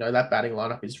 but that batting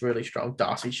lineup is really strong.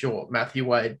 Darcy Short, Matthew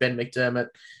Wade, Ben McDermott,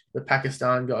 the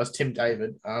Pakistan guys, Tim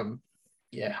David.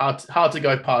 Hard to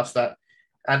go past that,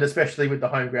 and especially with the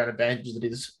home ground advantage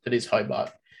that is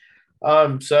Hobart.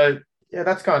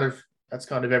 That's kind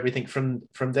of everything from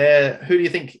there. Who do you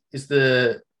think is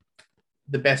the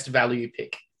best value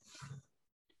pick?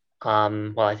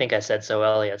 Well, I think I said so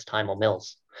earlier. It's Tymor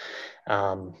Mills.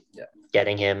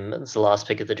 Getting him as the last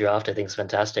pick of the draft, I think, is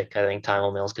fantastic. I think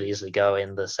Tymor Mills could easily go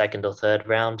in the second or third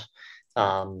round.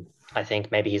 I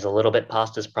think maybe he's a little bit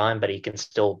past his prime, but he can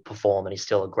still perform, and he's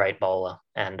still a great bowler.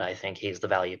 And I think he's the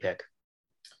value pick.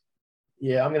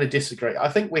 Yeah, I'm going to disagree. I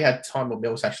think we had Tymor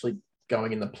Mills actually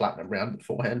going in the platinum round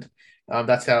beforehand.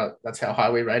 That's how high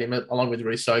we rate him, along with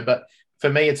Rousseau. But for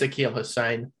me, it's Akeal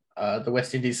Hussain, the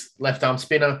West Indies left arm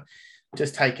spinner,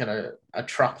 just taken a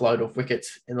truckload of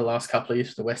wickets in the last couple of years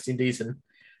for the West Indies,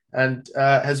 and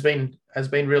has been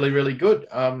really, really good.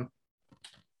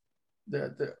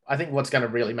 I think what's going to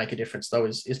really make a difference, though,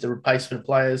 is the replacement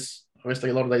players. Obviously,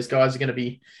 a lot of these guys are going to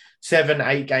be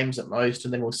 7-8 games at most,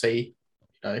 and then we'll see,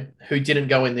 who didn't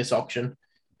go in this auction,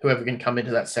 whoever can come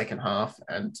into that second half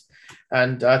and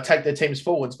take their teams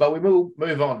forwards. But we will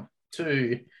move on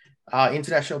to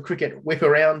international cricket whip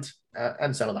around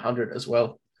and some of the 100 as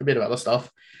well, a bit of other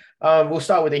stuff. We'll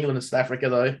start with England and South Africa,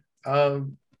 though.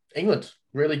 England,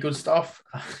 really good stuff.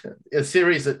 A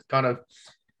series that kind of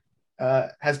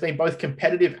has been both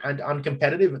competitive and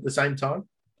uncompetitive at the same time.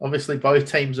 Obviously,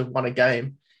 both teams have won a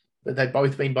game, but they've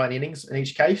both been by an innings in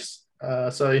each case.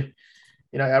 A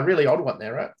really odd one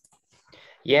there, right?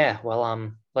 Yeah,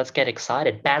 well, let's get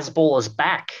excited. Bazball is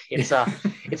back. It's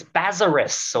it's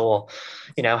Bazarus, or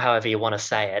however you want to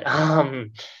say it.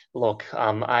 Look,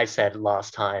 I said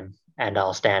last time, and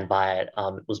I'll stand by it.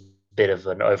 It was a bit of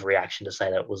an overreaction to say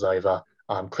that it was over.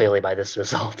 Clearly, by this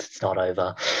result, it's not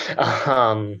over.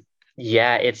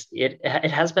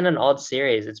 It has been an odd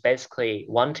series. It's basically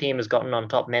one team has gotten on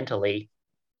top mentally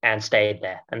and stayed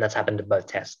there, and that's happened in both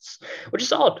tests, which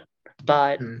is odd,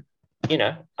 but.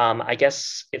 I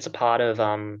guess it's a part of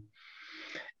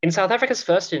in South Africa's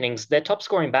first innings, their top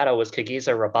scoring batter was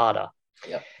Kagiso Rabada.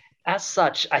 Yeah. As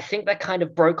such, I think that kind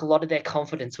of broke a lot of their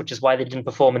confidence, which is why they didn't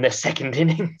perform in their second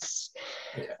innings.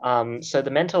 Yeah. So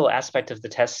the mental aspect of the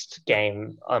test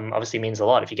game obviously means a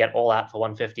lot. If you get all out for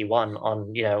 151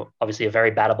 on, obviously a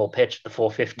very battable pitch, the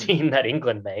 415 that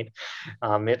England made,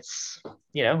 it's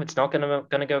not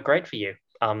gonna go great for you.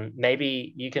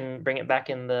 Maybe you can bring it back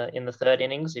in the third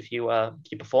innings if you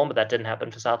perform, but that didn't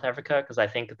happen for South Africa because I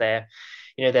think their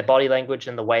body language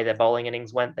and the way their bowling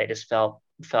innings went, they just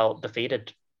felt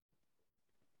defeated.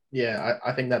 Yeah,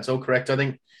 I think that's all correct. I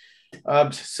think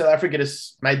South Africa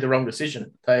just made the wrong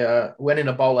decision. They went in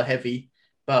a bowler heavy,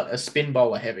 but a spin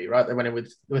bowler heavy, right? They went in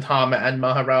with Harmer and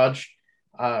Maharaj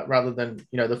rather than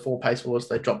the four pace bowlers.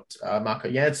 They dropped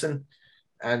Marco Jansen.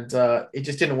 And it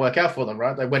just didn't work out for them,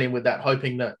 right? They went in with that,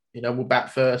 hoping that, we'll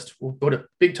bat first. We'll put a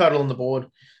big total on the board.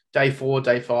 Day 4,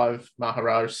 day 5,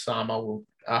 Maharaj,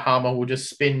 Harmer will just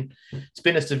spin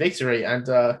us to victory. And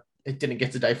it didn't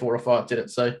get to day 4 or 5, did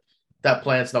it? So that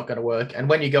plan's not going to work. And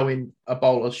when you go in a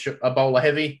bowler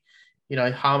heavy,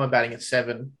 Harmer batting at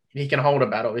 7, he can hold a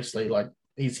bat, obviously. Like,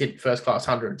 he's hit first-class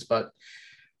hundreds, but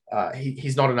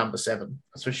he's not a number 7,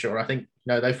 that's for sure. I think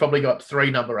they've probably got 3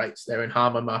 number 8s there in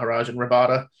Harmer, Maharaj, and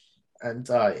Rabada, and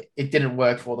it didn't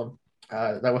work for them.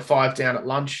 They were 5 down at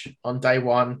lunch on day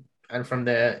 1, and from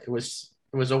there it was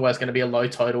it was always going to be a low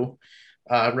total.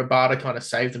 Rabada kind of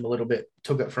saved them a little bit,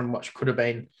 took it from what could have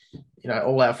been,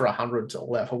 all out for 100 to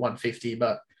all out for 150.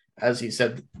 But as you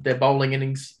said, their bowling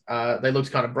innings, they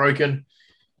looked kind of broken.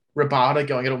 Rabada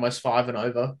going at almost 5 and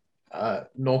over.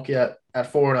 Nortje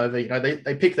at 4 and over.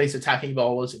 They pick these attacking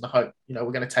bowlers in the hope,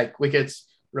 we're going to take wickets.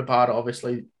 Rabada,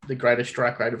 obviously, the greatest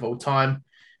strike rate of all time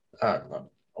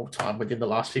within the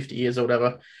last 50 years or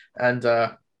whatever. And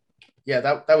that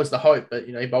was the hope. But,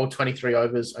 he bowled 23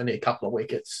 overs, only a couple of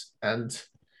wickets. And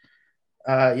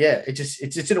it just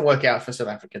didn't work out for South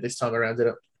Africa this time around, did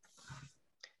it?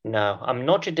 No,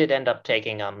 Nortje did end up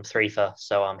taking 3 for,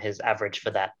 so his average for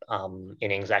that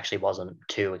innings actually wasn't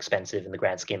too expensive in the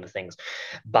grand scheme of things.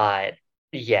 But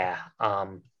yeah,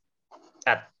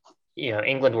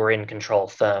 England were in control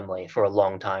firmly for a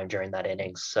long time during that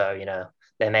innings. So,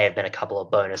 there may have been a couple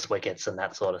of bonus wickets and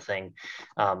that sort of thing.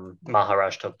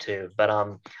 Maharaj took 2. But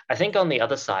I think on the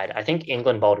other side, I think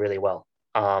England bowled really well.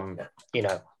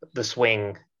 The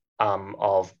swing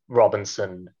of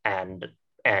Robinson and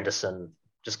Anderson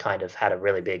just kind of had a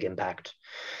really big impact.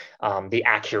 The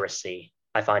accuracy,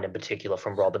 I find in particular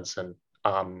from Robinson,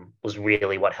 was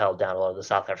really what held down a lot of the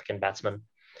South African batsmen.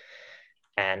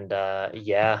 And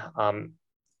I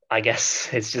guess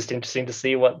it's just interesting to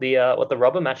see what the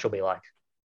rubber match will be like.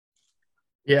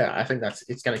 Yeah, I think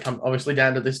it's going to come obviously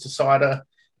down to this decider.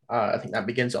 I think that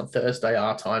begins on Thursday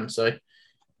our time. So,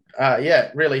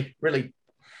 really, really,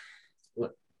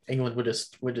 England were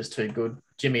just too good.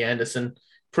 Jimmy Anderson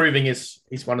proving he's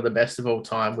one of the best of all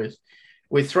time with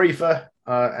 3 for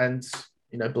and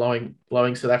blowing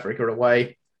South Africa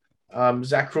away.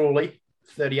 Zach Crawley,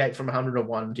 38 from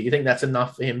 101. Do you think that's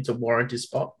enough for him to warrant his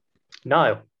spot?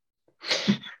 No.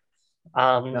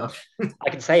 No. I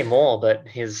can say more, but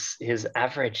his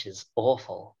average is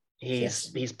awful.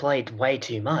 He's played way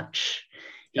too much.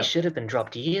 He should have been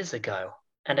dropped years ago.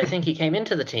 And I think he came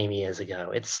into the team years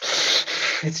ago.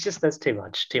 It's just there's too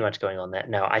much going on there.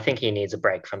 No, I think he needs a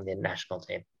break from the national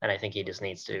team. And I think he just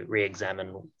needs to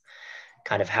re-examine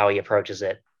kind of how he approaches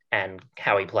it and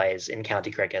how he plays in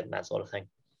county cricket and that sort of thing.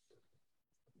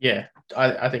 Yeah,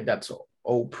 I think that's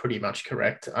all pretty much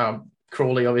correct.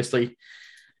 Crawley, obviously,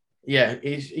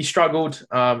 he struggled.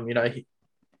 Brendan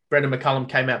McCullum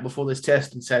came out before this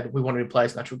test and said, we want to play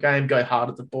his natural game, go hard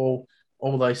at the ball,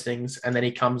 all those things. And then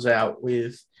he comes out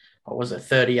with,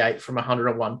 38 from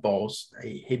 101 balls.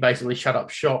 He basically shut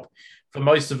up shop for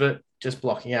most of it, just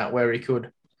blocking out where he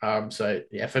could.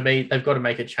 For me, they've got to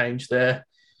make a change there.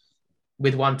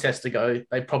 With one test to go,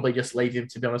 they'd probably just leave him,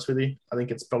 to be honest with you. I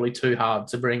think it's probably too hard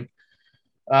to bring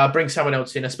someone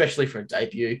else in, especially for a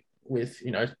debut with,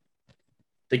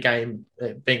 the game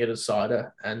being a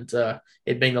decider and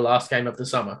it being the last game of the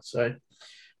summer. So,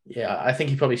 I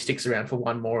think he probably sticks around for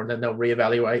one more and then they'll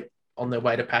reevaluate on their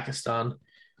way to Pakistan.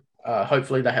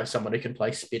 Hopefully they have someone who can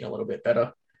play spin a little bit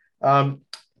better. I've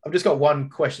just got one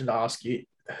question to ask you.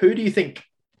 Who do you think,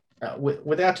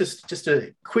 without just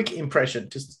a quick impression,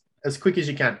 just as quick as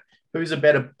you can, who's a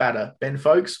better batter, Ben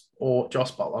Foakes or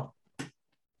Jos Buttler?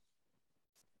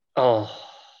 Oh,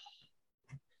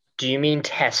 do you mean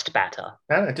test batter?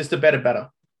 No, just a better batter.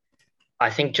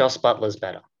 I think Jos Buttler's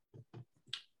better.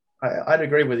 I'd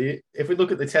agree with you. If we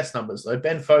look at the test numbers, though,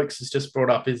 Ben Foakes has just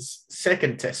brought up his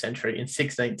second test century in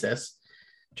 16 tests.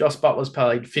 Jos Buttler's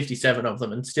played 57 of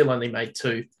them and still only made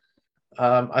 2.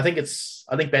 I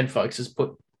think Ben Foakes has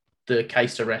put the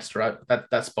case to rest, right?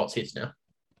 That spot's his now.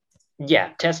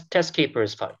 Yeah, test keeper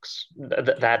is Foakes.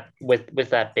 That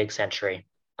with that big century,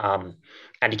 and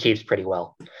he keeps pretty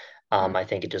well. I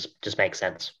think it just makes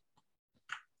sense.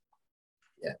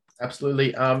 Yeah,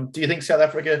 absolutely. Do you think South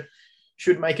Africa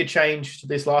should make a change to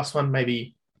this last one?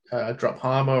 Maybe drop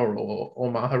Harmer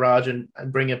or Maharaj and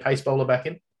bring a pace bowler back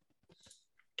in?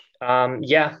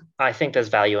 Yeah, I think there's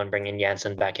value in bringing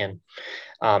Jansen back in.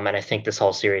 And I think this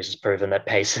whole series has proven that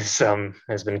pace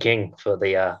has been king for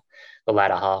the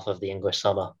latter half of the English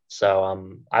summer.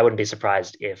 So I wouldn't be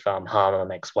surprised if Harmer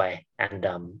makes way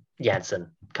and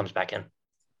Jansen comes back in.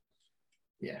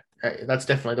 Yeah, that's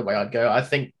definitely the way I'd go. I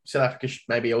think South Africa should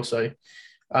maybe also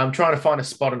trying to find a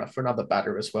spot enough for another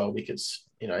batter as well, because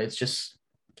it's just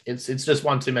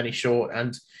one too many short,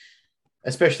 and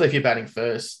especially if you're batting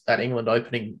first, that England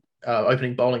opening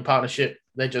bowling partnership,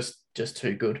 they're just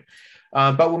too good.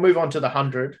 But we'll move on to the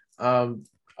 100. A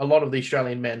lot of the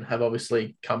Australian men have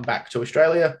obviously come back to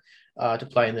Australia to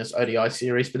play in this ODI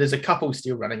series, but there's a couple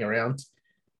still running around.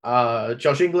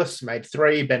 Josh Inglis made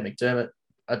 3, Ben McDermott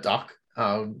a duck.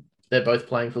 They're both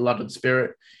playing for London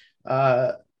Spirit.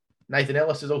 Nathan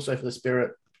Ellis is also for the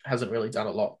Spirit, hasn't really done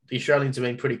a lot. The Australians have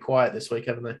been pretty quiet this week,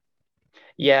 haven't they?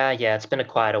 Yeah, it's been a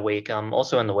quieter week.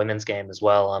 Also in the women's game as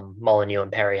well. Molyneux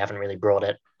and Perry haven't really brought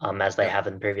it, as they Yeah. have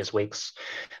in previous weeks.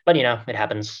 But it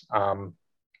happens.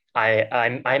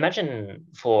 I imagine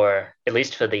for at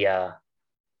least for the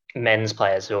men's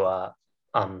players who are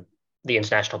the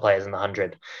international players in the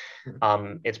 100,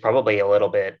 it's probably a little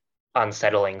bit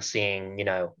unsettling seeing,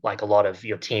 like a lot of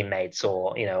your teammates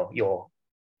or, your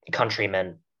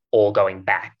countrymen all going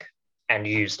back and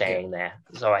you Yeah. staying there.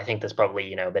 So I think there's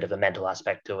probably, a bit of a mental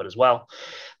aspect to it as well.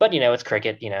 But it's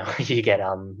cricket, you get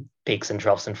peaks and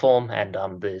troughs in form,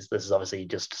 and this is obviously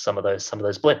just some of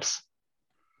those blips.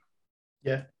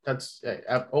 Yeah, that's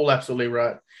all absolutely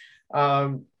right.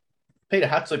 Um, Peter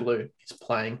Hatzoglu is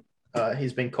playing.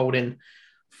 He's been called in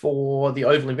for the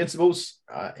Oval Invincibles.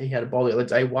 He had a bowl the other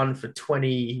day, 1 for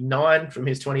 29 from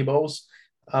his 20 bowls.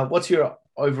 What's your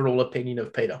overall opinion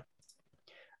of Peter?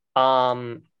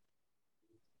 Um,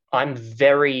 I'm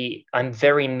very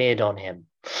mid on him.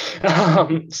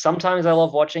 Sometimes I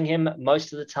love watching him.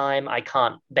 Most of the time, I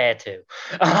can't bear to.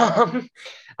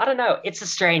 I don't know. It's a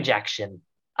strange action,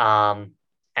 and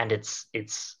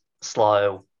it's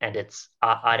slow, and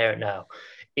I don't know.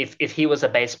 If he was a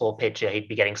baseball pitcher, he'd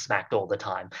be getting smacked all the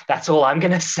time. That's all I'm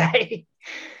gonna say.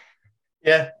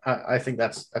 Yeah, I think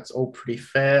that's all pretty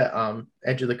fair.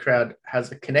 Edge of the Crowd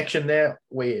has a connection there.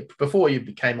 We before you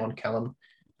became on Callum,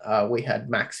 we had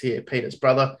Max here, Peter's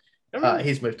brother.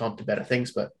 He's moved on to better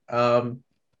things, but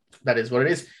that is what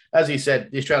it is. As you said,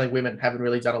 the Australian women haven't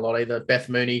really done a lot either. Beth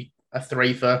Mooney, a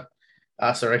three for,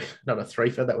 sorry, not a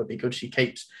three for, that would be good. She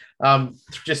keeps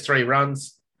just 3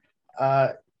 runs.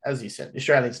 As you said, the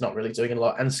Australians not really doing a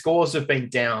lot, and scores have been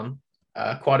down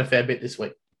quite a fair bit this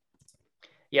week.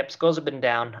 Yep, scores have been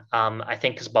down. I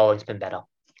think because bowling's been better.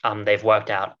 They've worked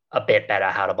out a bit better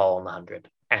how to bowl on the 100,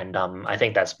 and I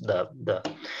think that's the.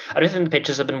 I don't think the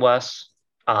pitches have been worse.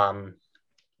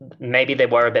 Maybe they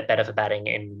were a bit better for batting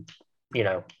in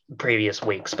previous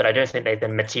weeks, but I don't think they've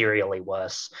been materially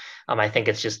worse. I think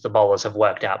it's just the bowlers have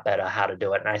worked out better how to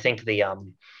do it, and I think the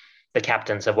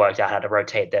captains have worked out how to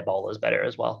rotate their bowlers better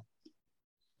as well.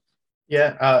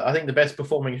 Yeah, I think the best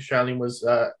performing Australian was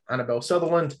Annabelle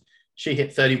Sutherland. She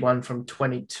hit 31 from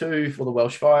 22 for the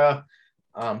Welsh Fire,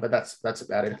 but that's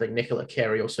about it. I think Nicola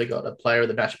Carey also got a player of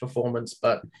the match performance,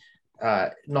 but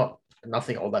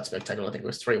nothing all that spectacular. I think it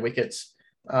was 3 wickets.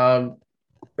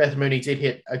 Beth Mooney did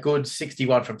hit a good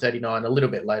 61 from 39 a little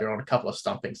bit later on, a couple of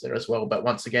stumpings there as well, but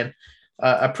once again,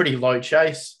 a pretty low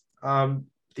chase.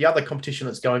 The other competition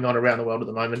that's going on around the world at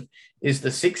the moment is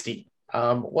the 60.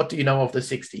 What do you know of the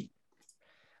 60?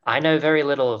 I know very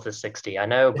little of the 60. I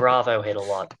know Bravo hit a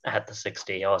lot at the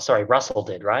 60. Oh, sorry, Russell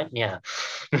did, right? Yeah.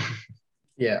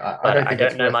 Yeah, I But don't I think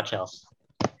it's don't know worth. much else.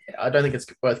 I don't think it's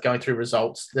worth going through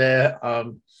results there.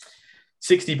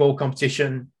 60 ball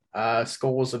competition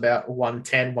scores about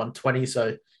 110, 120.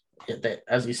 So,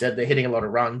 as you said, they're hitting a lot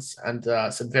of runs and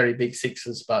some very big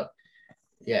sixes, but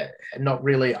yeah, not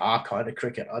really our kind of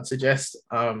cricket, I'd suggest.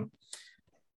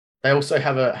 They also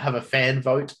have a fan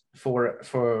vote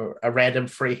for a random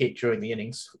free hit during the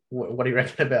innings. What do you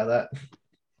reckon about that?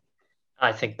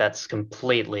 I think that's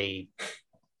completely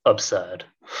absurd.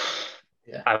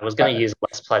 Yeah, I was going to use a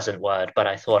less pleasant word, but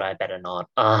I thought I better not.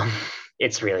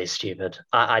 It's really stupid.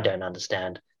 I don't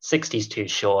understand. 60's too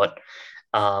short.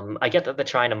 I get that they're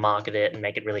trying to market it and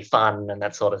make it really fun and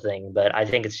that sort of thing, but I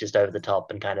think it's just over the top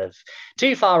and kind of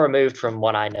too far removed from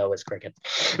what I know as cricket.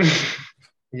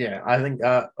 yeah. I think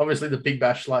obviously the Big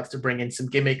Bash likes to bring in some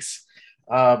gimmicks,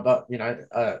 but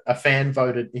a fan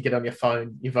voted. You get on your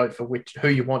phone, you vote for who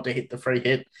you want to hit the free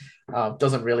hit.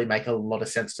 Doesn't really make a lot of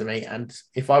sense to me. And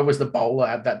if I was the bowler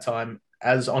at that time,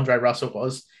 as Andre Russell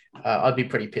was, I'd be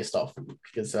pretty pissed off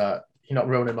because you're not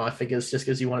ruining my figures just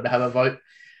because you wanted to have a vote.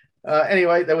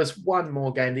 Anyway, there was one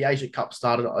more game. The Asia Cup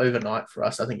started overnight for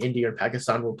us. I think India and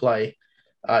Pakistan will play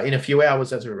in a few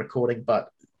hours as we're recording, but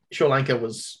Sri Lanka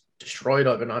was destroyed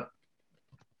overnight.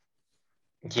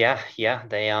 Yeah,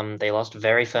 they lost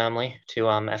very firmly to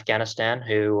Afghanistan,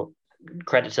 who,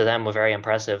 credit to them, were very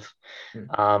impressive.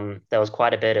 There was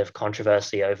quite a bit of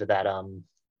controversy over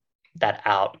that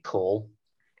out call.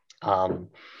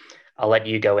 I'll let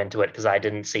you go into it because I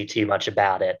didn't see too much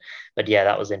about it. But yeah,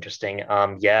 that was interesting.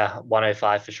 Yeah,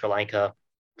 105 for Sri Lanka,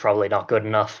 probably not good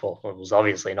enough. Well, it was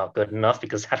obviously not good enough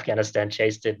because Afghanistan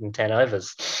chased it in 10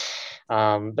 overs.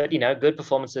 But good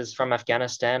performances from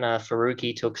Afghanistan.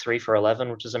 Faruqi took 3 for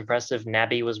 11, which is impressive.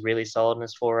 Nabi was really solid in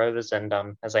his 4 overs, and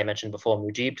as I mentioned before,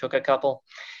 Mujib took a couple.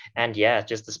 And yeah,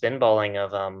 just the spin bowling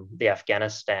of the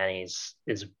Afghanistanis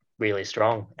is really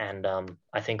strong, and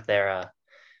I think they're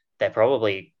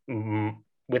probably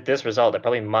with this result, they're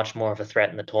probably much more of a threat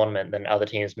in the tournament than other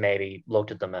teams maybe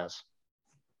looked at them as.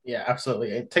 Yeah, absolutely.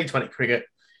 T20 cricket,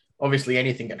 obviously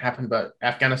anything can happen, but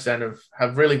Afghanistan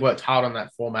have really worked hard on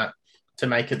that format to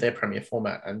make it their premier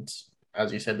format. And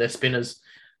as you said, their spinners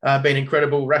been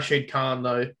incredible. Rashid Khan,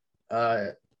 though,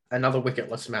 another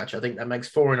wicketless match. I think that makes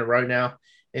 4 in a row now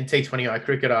in T20I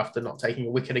cricket after not taking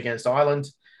a wicket against Ireland.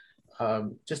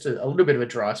 Just a little bit of a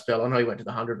dry spell. I know he went to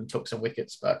the 100 and took some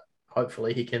wickets, but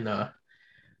hopefully he can,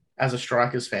 as a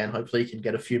strikers fan, hopefully he can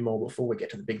get a few more before we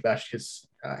get to the Big Bash because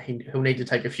he'll need to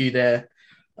take a few there.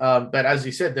 But as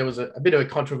you said, there was a bit of a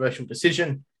controversial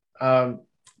decision.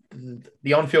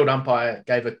 The on-field umpire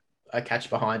gave a catch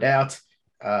behind out.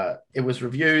 It was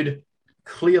reviewed.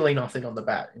 Clearly nothing on the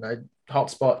bat. Hot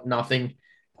spot, nothing.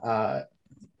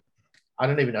 I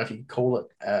don't even know if you could call it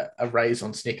a raise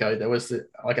on Snicko. There was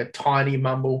like a tiny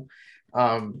mumble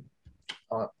on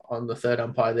the third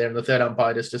umpire there, and the third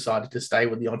umpire just decided to stay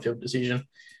with the on-field decision.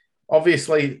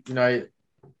 Obviously,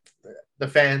 the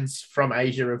fans from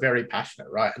Asia are very passionate,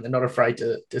 right? And they're not afraid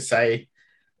to say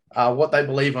what they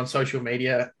believe on social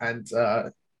media, and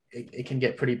it can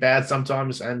get pretty bad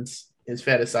sometimes. And it's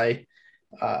fair to say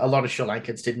a lot of Sri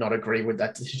Lankans did not agree with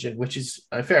that decision, which is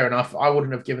fair enough. I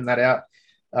wouldn't have given that out.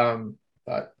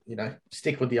 But,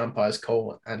 stick with the umpire's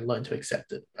call and learn to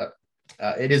accept it. But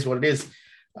it is what it is.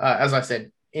 As I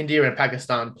said, India and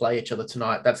Pakistan play each other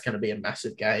tonight. That's going to be a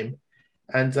massive game.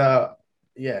 And,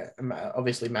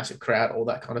 obviously massive crowd, all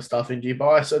that kind of stuff in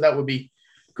Dubai. So that would be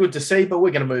good to see. But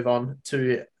we're going to move on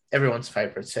to everyone's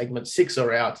favourite segment, 6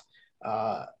 or out.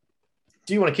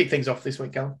 Do you want to kick things off this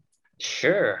week, Callum?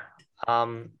 Sure.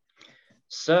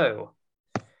 So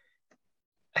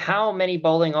how many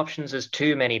bowling options is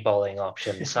too many bowling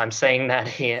options? I'm saying that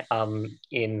here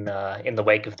in the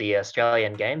wake of the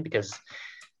Australian game because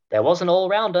there was an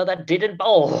all-rounder that didn't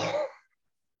bowl.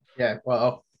 Yeah,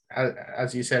 well,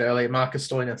 as you said earlier, Marcus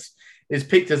Stoinis is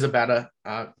picked as a batter,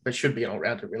 but should be an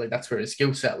all-rounder, really. That's where his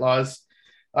skill set lies.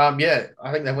 I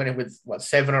think they went in with,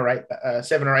 7 or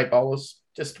 8 bowlers,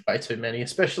 just way too many,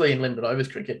 especially in limited overs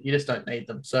cricket. You just don't need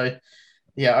them. So,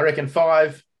 yeah, I reckon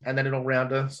 5 and then an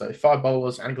all-rounder. So 5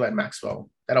 bowlers and Glenn Maxwell.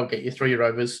 That'll get you through your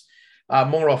overs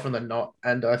more often than not.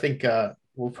 And I think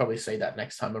we'll probably see that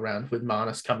next time around with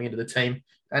Marnus coming into the team.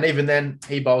 And even then,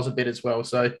 he bowls a bit as well.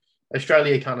 So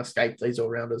Australia can't escape these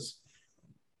all-rounders.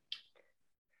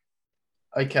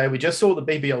 Okay, we just saw the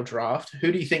BBL draft.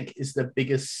 Who do you think is the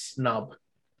biggest snub?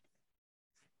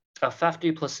 Faf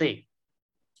du Plessis.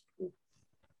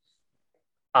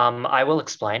 I will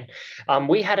explain.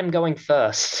 We had him going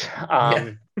first.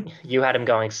 You had him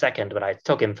going second, but I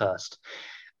took him first.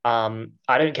 I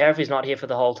don't care if he's not here for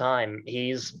the whole time.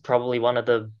 He's probably one of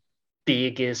the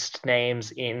biggest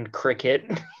names in cricket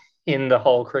in the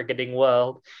whole cricketing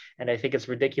world. And I think it's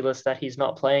ridiculous that he's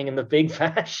not playing in the Big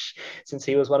Bash since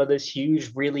he was one of those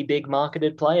huge, really big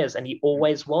marketed players. And he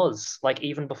always was, like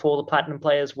even before the Platinum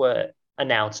players were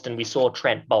announced and we saw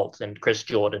Trent Bolt and Chris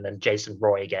Jordan and Jason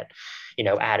Roy get,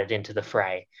 added into the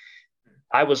fray.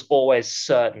 I was always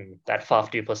certain that Faf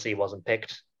du Plessis wasn't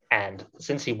picked. And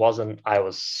since he wasn't, I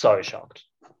was so shocked.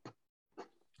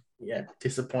 Yeah,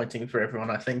 disappointing for everyone,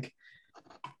 I think.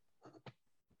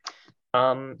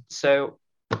 So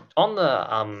on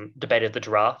the debate of the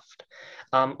draft,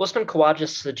 Usman Khawaja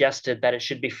suggested that it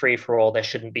should be free for all. There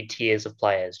shouldn't be tiers of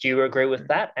players. Do you agree with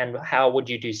that? And how would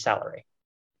you do salary?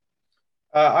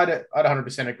 I'd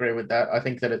 100% agree with that. I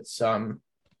think that it's,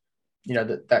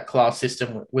 that class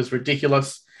system was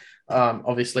ridiculous.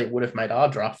 Obviously, it would have made our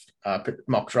draft,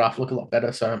 mock draft, look a lot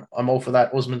better. So I'm all for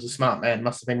that. Usman's a smart man,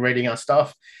 must have been reading our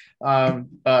stuff.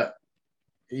 But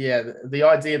yeah, the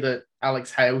idea that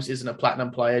Alex Hales isn't a platinum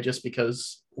player just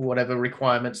because whatever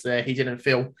requirements there he didn't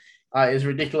fill is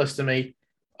ridiculous to me.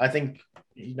 I think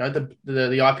the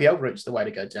IPL route's the way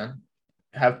to go down.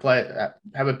 Have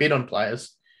a bid on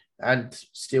players and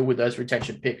still with those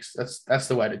retention picks. That's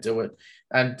the way to do it.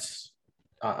 And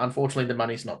unfortunately, the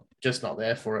money's not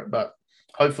there for it. But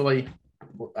hopefully,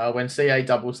 when CA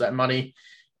doubles that money,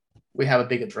 we have a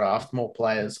bigger draft, more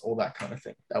players, all that kind of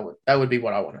thing. That would be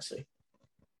what I want to see.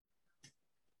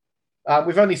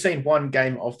 We've only seen one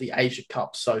game of the Asia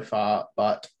Cup so far,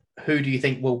 but who do you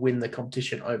think will win the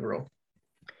competition overall?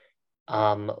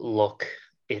 Look,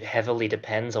 it heavily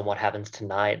depends on what happens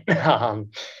tonight.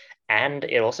 And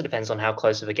it also depends on how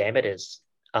close of a game it is.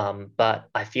 But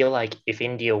I feel like if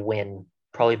India win,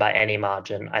 probably by any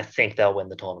margin, I think they'll win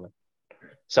the tournament.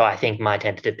 So I think my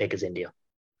tentative pick is India.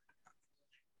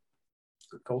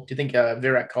 Good call. Do you think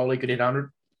Virat Kohli could hit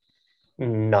 100?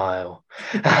 No.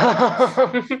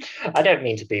 I don't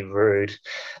mean to be rude,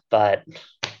 but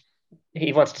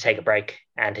he wants to take a break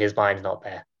and his mind's not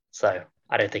there. So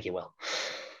I don't think he will.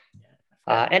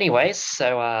 Anyways,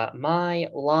 so my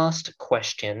last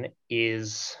question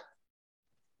is,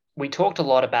 we talked a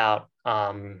lot about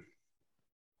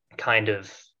kind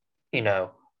of, you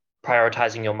know,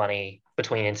 prioritizing your money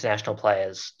between international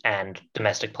players and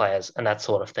domestic players and that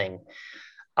sort of thing.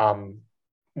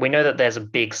 We know that there's a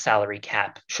big salary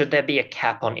cap. Should there be a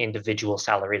cap on individual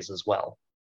salaries as well?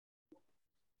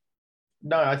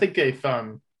 No, I think if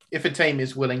a team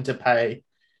is willing to pay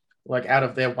like out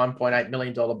of their $1.8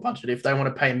 million budget, if they want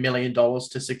to pay $1 million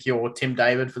to secure Tim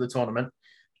David for the tournament,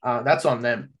 that's on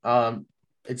them.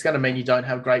 It's going to mean you don't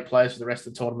have great players for the rest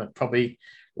of the tournament, probably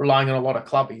relying on a lot of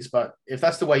clubbies. But if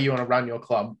that's the way you want to run your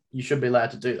club, you should be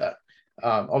allowed to do that.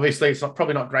 Obviously, it's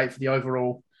probably not great for the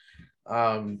overall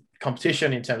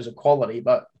competition in terms of quality,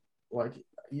 but like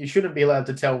you shouldn't be allowed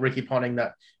to tell Ricky Ponting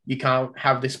that you can't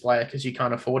have this player because you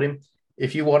can't afford him.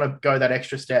 If you want to go that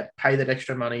extra step, pay that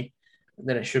extra money,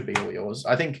 then it should be all yours.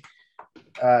 I think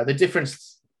the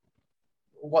difference,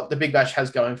 what the Big Bash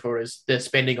has going for is they're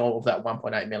spending all of that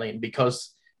 1.8 million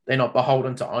because they're not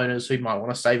beholden to owners who might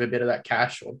want to save a bit of that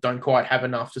cash or don't quite have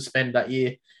enough to spend that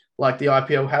year like the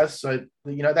IPL has. So,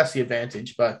 you know, that's the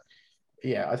advantage. But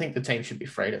yeah, I think the team should be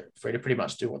free to pretty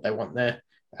much do what they want there,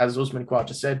 as Usman Khawaja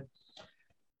just said.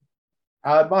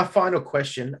 My final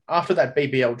question, after that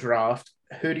BBL draft,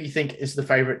 who do you think is the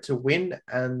favourite to win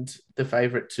and the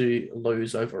favourite to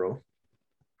lose overall?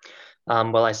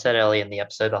 Well, I said earlier in the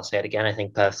episode, I'll say it again. I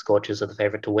think Perth Scorchers are the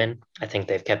favourite to win. I think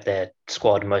they've kept their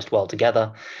squad most well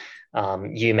together.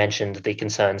 You mentioned the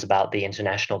concerns about the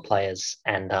international players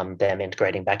and them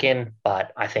integrating back in,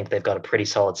 but I think they've got a pretty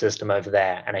solid system over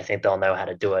there, and I think they'll know how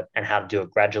to do it and how to do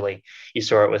it gradually. You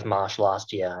saw it with Marsh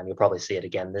last year, and you'll probably see it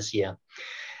again this year.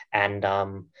 And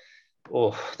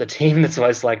the team that's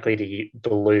most likely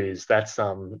to lose, that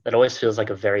always feels like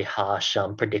a very harsh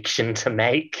prediction to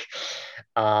make.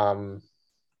 I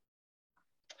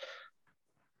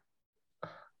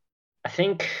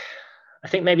think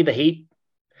maybe the Heat,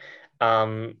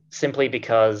 simply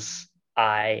because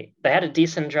they had a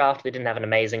decent draft. They didn't have an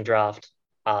amazing draft.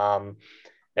 They've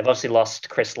obviously lost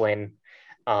Chris Lynn,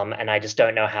 and I just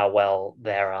don't know how well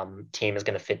their team is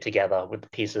going to fit together with the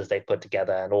pieces they put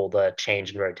together and all the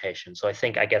change in rotation. So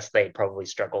I guess they probably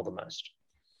struggle the most.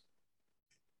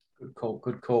 Good call.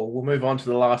 Good call. We'll move on to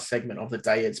the last segment of the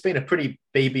day. It's been a pretty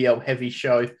BBL heavy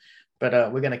show,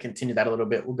 but we're going to continue that a little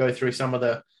bit. We'll go through some of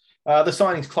the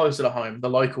signings closer to home, the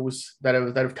locals that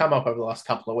have come up over the last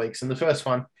couple of weeks. And the first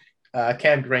one,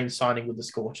 Cam Green signing with the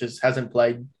Scorchers, hasn't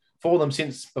played for them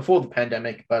since before the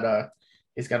pandemic, but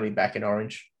he's going to be back in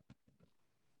orange.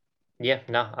 Yeah,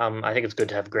 no, I think it's good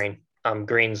to have Green.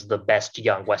 Green's the best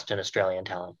young Western Australian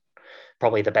talent.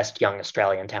 Probably the best young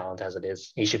Australian talent as it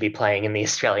is. He should be playing in the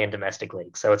Australian domestic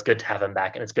league. So it's good to have him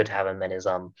back, and it's good to have him in his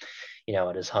at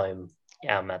his home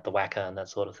at the WACA and that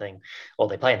sort of thing. Well,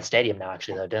 they play in the stadium now,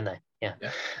 actually, though, don't they? Yeah.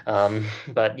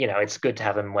 But it's good to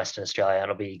have him in Western Australia, and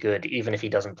it'll be good even if he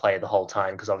doesn't play the whole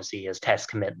time, because obviously he has test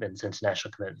commitments,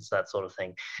 international commitments, that sort of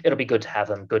thing. It'll be good to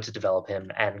have him, good to develop him,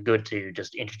 and good to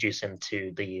just introduce him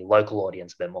to the local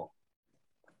audience a bit more.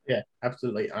 Yeah,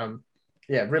 absolutely.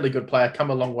 Yeah, really good player.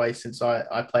 Come a long way since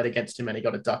I played against him, and he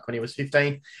got a duck when he was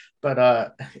 15,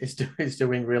 but he's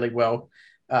doing really well.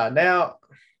 Now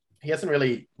he hasn't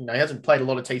really, he hasn't played a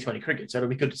lot of T20 cricket, so it'll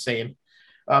be good to see him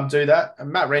do that.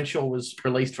 And Matt Renshaw was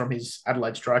released from his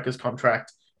Adelaide Strikers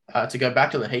contract to go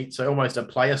back to the Heat, so almost a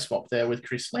player swap there with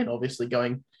Chris Lynn obviously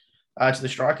going to the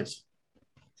Strikers.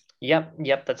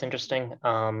 Yep, that's interesting.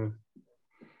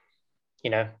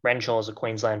 Renshaw is a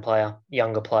Queensland player,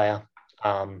 younger player.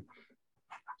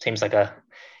 Seems like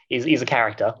he's a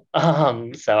character.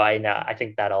 So I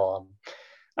think that'll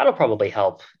probably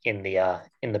help in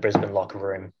the Brisbane locker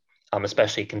room.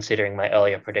 Especially considering my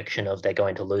earlier prediction of they're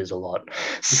going to lose a lot.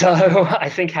 So I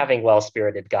think having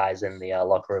well-spirited guys in the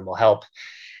locker room will help.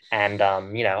 And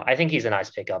I think he's a nice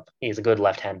pickup. He's a good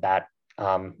left-hand bat.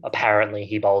 Apparently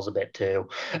he bowls a bit too.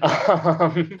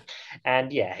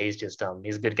 And yeah, he's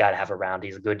a good guy to have around.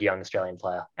 He's a good young Australian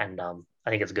player, and I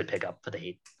think it's a good pickup for the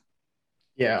Heat.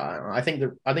 Yeah, I think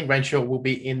Renshaw will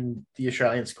be in the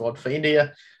Australian squad for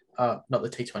India, not the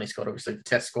T20 squad, obviously the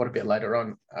Test squad a bit later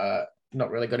on. Not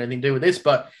really got anything to do with this,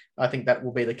 but I think that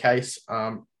will be the case.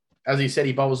 As you said,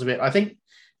 he bowls a bit. I think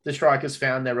the Strikers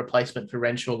found their replacement for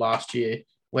Renshaw last year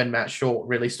when Matt Short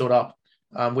really stood up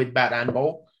with bat and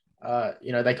ball.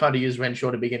 They kind of used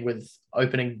Renshaw to begin with,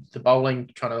 opening the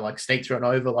bowling, trying to like sneak through an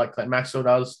over like Maxwell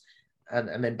does,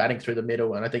 and then batting through the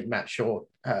middle. And I think Matt Short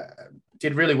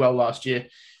did really well last year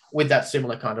with that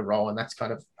similar kind of role, and that's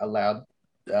kind of allowed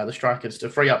the Strikers to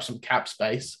free up some cap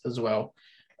space as well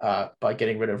by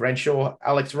getting rid of Renshaw.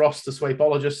 Alex Ross, the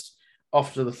sweepologist,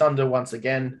 off to the Thunder once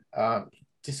again.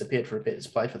 Disappeared for a bit. He's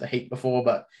played for the Heat before,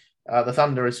 but the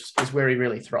Thunder is where he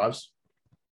really thrives.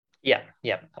 Yeah,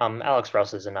 yeah. Alex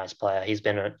Ross is a nice player. He's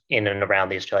been in and around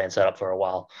the Australian setup for a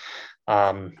while.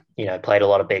 Played a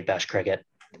lot of Big Bash cricket,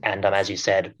 and as you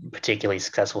said, particularly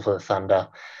successful for the Thunder.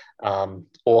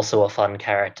 Also a fun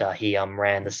character. He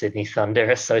ran the Sydney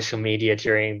Thunder social media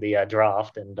during the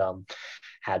draft, and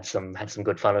had some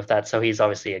good fun with that. So he's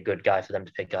obviously a good guy for them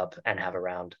to pick up and have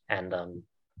around. And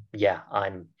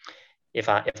if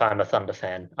I'm a Thunder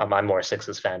fan, I'm more a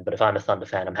Sixers fan, but if I'm a Thunder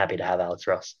fan, I'm happy to have Alex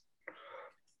Ross.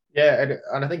 Yeah,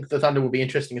 and I think the Thunder will be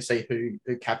interesting to see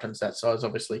who captains that size.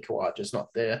 Obviously, Kawhi just not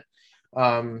there.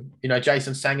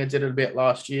 Jason Sanger did it a bit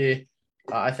last year.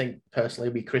 I think personally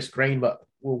it'll be Chris Green, but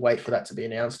we'll wait for that to be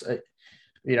announced.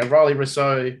 Riley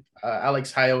Rousseau,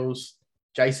 Alex Hales,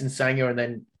 Jason Sanger, and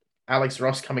then Alex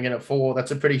Ross coming in at 4.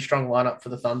 That's a pretty strong lineup for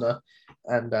the Thunder,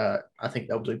 and I think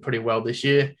they'll do pretty well this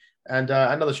year. And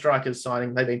another strikers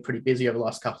signing. They've been pretty busy over the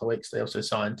last couple of weeks. They also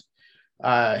signed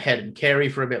Head and Carey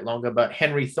for a bit longer, but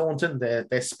Henry Thornton,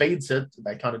 their speedster,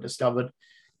 they kind of discovered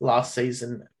last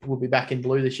season, will be back in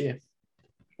blue this year.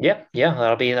 Yeah,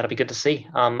 that'll be good to see.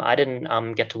 I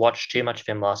didn't get to watch too much of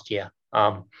him last year.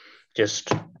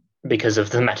 Just because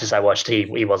of the matches I watched,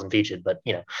 he wasn't featured, but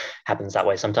happens that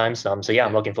way sometimes.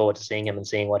 I'm looking forward to seeing him and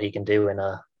seeing what he can do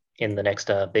in the next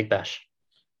Big Bash.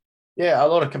 Yeah, a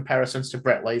lot of comparisons to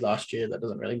Brett Lee last year. That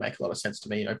doesn't really make a lot of sense to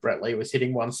me. Brett Lee was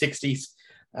hitting 160s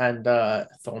and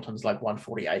Thornton's like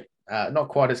 148. Not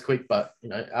quite as quick, but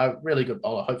a really good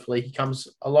bowler. Hopefully he comes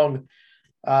along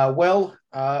well.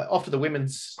 Off to the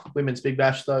women's Big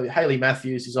Bash though. Hayley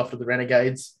Matthews is off to the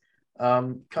Renegades.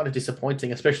 Kind of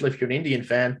disappointing, especially if you're an Indian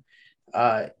fan.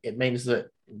 It means that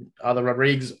either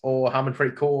Rodriguez or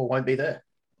Harmanpreet Kaur won't be there.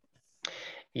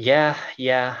 Yeah.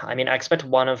 I mean, I expect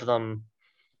one of them.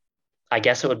 I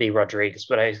guess it would be Rodriguez,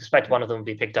 but I expect one of them will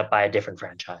be picked up by a different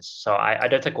franchise. So I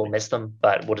don't think we'll miss them,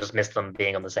 but we'll just miss them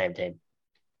being on the same team.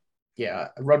 Yeah,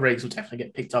 Rodriguez will definitely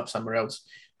get picked up somewhere else.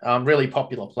 Really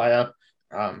popular player,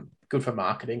 good for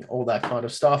marketing, all that kind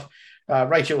of stuff.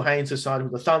 Rachel Haynes has signed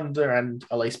with the Thunder and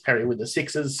Elise Perry with the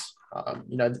Sixers.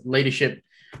 Leadership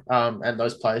and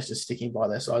those players just sticking by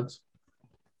their sides.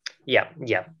 Yeah.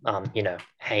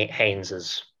 Haynes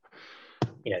has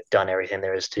done everything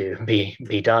there is to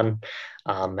be done.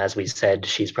 As we said,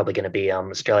 she's probably going to be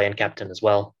Australian captain as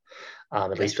well,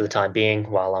 at least for the time being,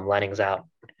 while Lanning's out.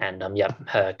 And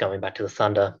her going back to the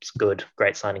Thunder, it's good,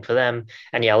 great signing for them.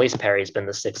 And Elise Perry's been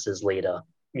the Sixers leader.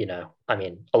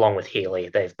 Along with Healy,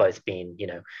 they've both been,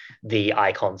 the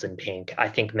icons in pink. I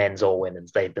think men's or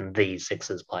women's, they've been the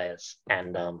Sixers players.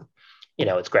 And,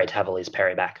 it's great to have Elise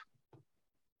Perry back.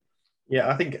 Yeah,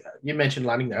 I think you mentioned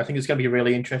Lanning there. I think it's going to be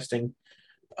really interesting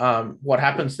what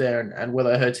happens there and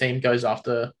whether her team goes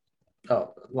after,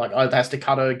 either has to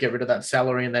cut her, get rid of that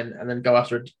salary and then go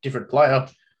after a different player,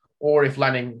 or if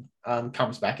Lanning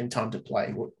comes back in time to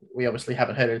play. We obviously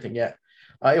haven't heard anything yet.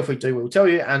 If we do, we'll tell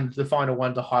you. And the final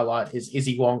one to highlight is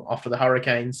Izzy Wong off to the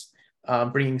Hurricanes,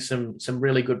 bringing some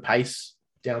really good pace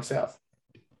down south.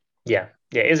 Yeah,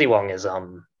 Izzy Wong is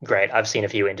great. I've seen a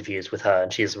few interviews with her,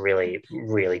 and she's a really,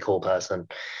 really cool person.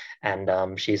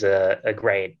 And she's a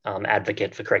great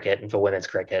advocate for cricket and for women's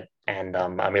cricket. And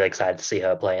I'm really excited to see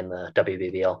her play in the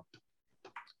WBBL.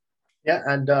 Yeah,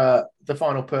 and the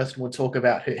final person we'll talk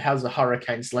about who has the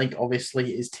Hurricanes link,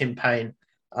 obviously, is Tim Payne.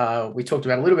 We talked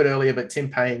about a little bit earlier, but Tim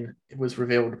Payne was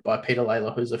revealed by Peter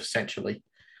Layla, who's essentially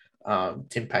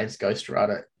Tim Payne's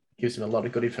ghostwriter. Gives him a lot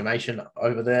of good information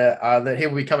over there. That he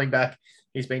will be coming back.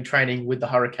 He's been training with the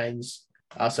Hurricanes,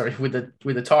 with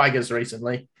the Tigers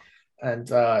recently, and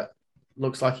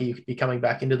looks like he'll be coming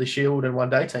back into the Shield and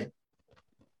one day team.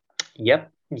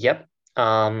 Yep.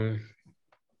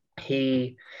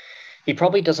 He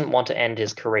probably doesn't want to end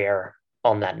his career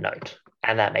on that note,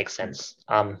 and that makes sense.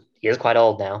 He is quite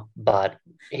old now, but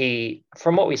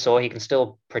from what we saw, he can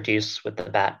still produce with the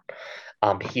bat.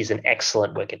 He's an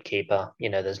excellent wicket keeper.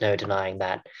 There's no denying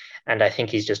that. And I think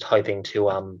he's just hoping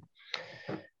to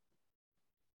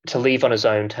leave on his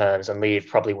own terms and leave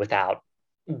probably without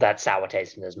that sour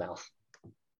taste in his mouth.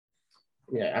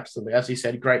 Yeah, absolutely. As you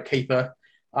said, great keeper.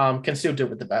 Can still do it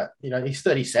with the bat. He's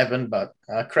 37, but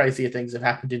crazier things have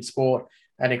happened in sport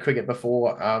and in cricket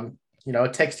before. A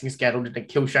texting scandal didn't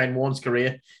kill Shane Warne's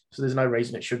career, so there's no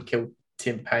reason it should kill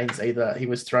Tim Payne's either. He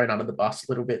was thrown under the bus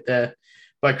a little bit there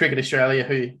by Cricket Australia,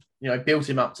 who built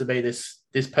him up to be this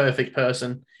perfect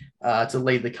person to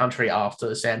lead the country after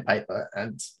the sandpaper.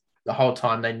 And the whole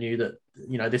time they knew that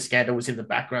this scandal was in the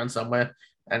background somewhere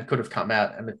and could have come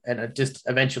out, and it just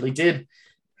eventually did.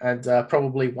 And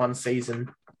probably one season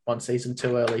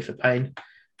too early for Payne.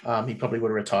 He probably would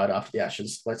have retired after the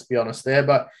Ashes, let's be honest there.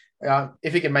 But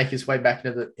if he can make his way back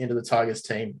into the Tigers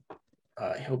team,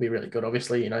 he'll be really good.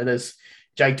 Obviously, there's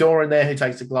Jake Doran there who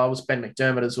takes the gloves, Ben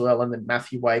McDermott as well, and then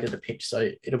Matthew Wade at a pinch. So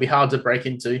it'll be hard to break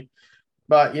into.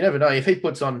 But you never know. If he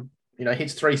puts on,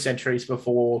 hits 3 centuries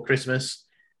before Christmas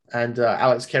and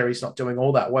Alex Carey's not doing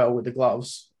all that well with the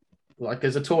gloves, like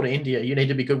there's a tour to India, you need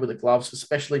to be good with the gloves,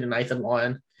 especially to Nathan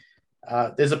Lyon.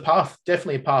 There's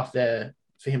definitely a path there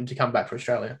for him to come back for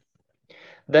Australia.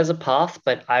 There's a path,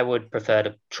 but I would prefer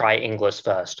to try Inglis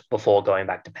first before going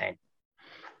back to Payne.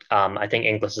 I think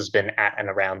Inglis has been at and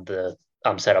around the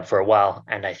setup for a while,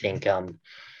 and I think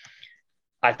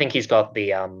he's got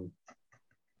the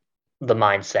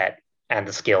mindset and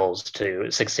the skills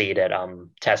to succeed at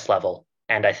test level.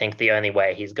 And I think the only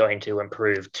way he's going to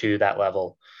improve to that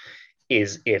level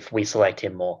is if we select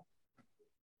him more.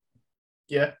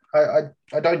 Yeah, I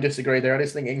don't disagree there. I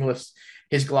just think Inglis,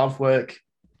 his glove work,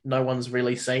 no one's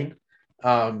really seen.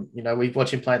 We've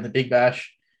watched him play in the Big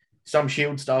Bash, some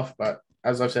Shield stuff, but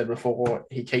as I've said before,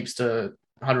 he keeps to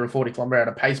 140 kilometre out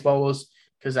of pace bowlers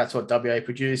because that's what WA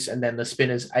produce. And then the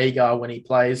spinner's Agar when he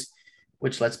plays,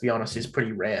 which, let's be honest, is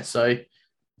pretty rare. So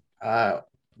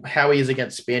how he is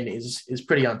against spin is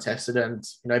pretty untested. And,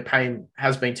 Payne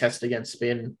has been tested against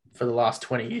spin for the last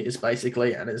 20 years,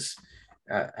 basically, and is,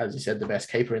 as you said, the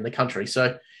best keeper in the country.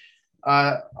 So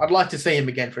I'd like to see him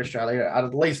again for Australia. I'd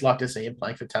at least like to see him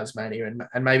playing for Tasmania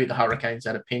and maybe the Hurricanes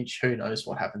at a pinch. Who knows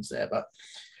what happens there? But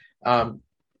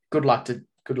good luck to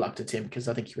Tim, because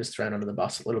I think he was thrown under the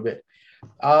bus a little bit.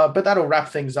 But that'll wrap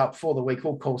things up for the week.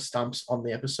 We'll call stumps on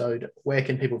the episode. Where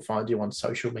can people find you on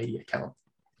social media, Callum?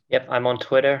 Yep, I'm on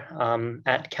Twitter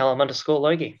at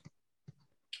Callum_Logie.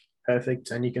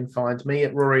 Perfect. And you can find me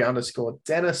at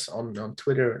Rory_Dennis on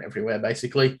Twitter and everywhere,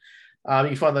 basically. You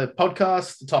can find the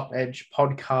podcast, the Top Edge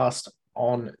podcast,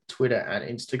 on Twitter and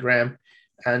Instagram,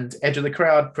 and Edge of the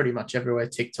Crowd pretty much everywhere: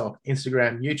 TikTok,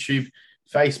 Instagram, YouTube,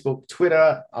 Facebook,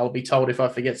 Twitter. I'll be told if I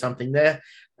forget something there.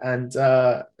 And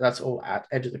that's all at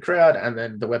Edge of the Crowd. And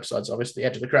then the website's obviously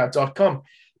edgeofthecrowd.com.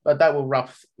 But that will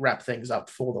wrap things up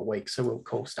for the week. So we'll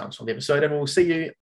call stumps on the episode, and we'll see you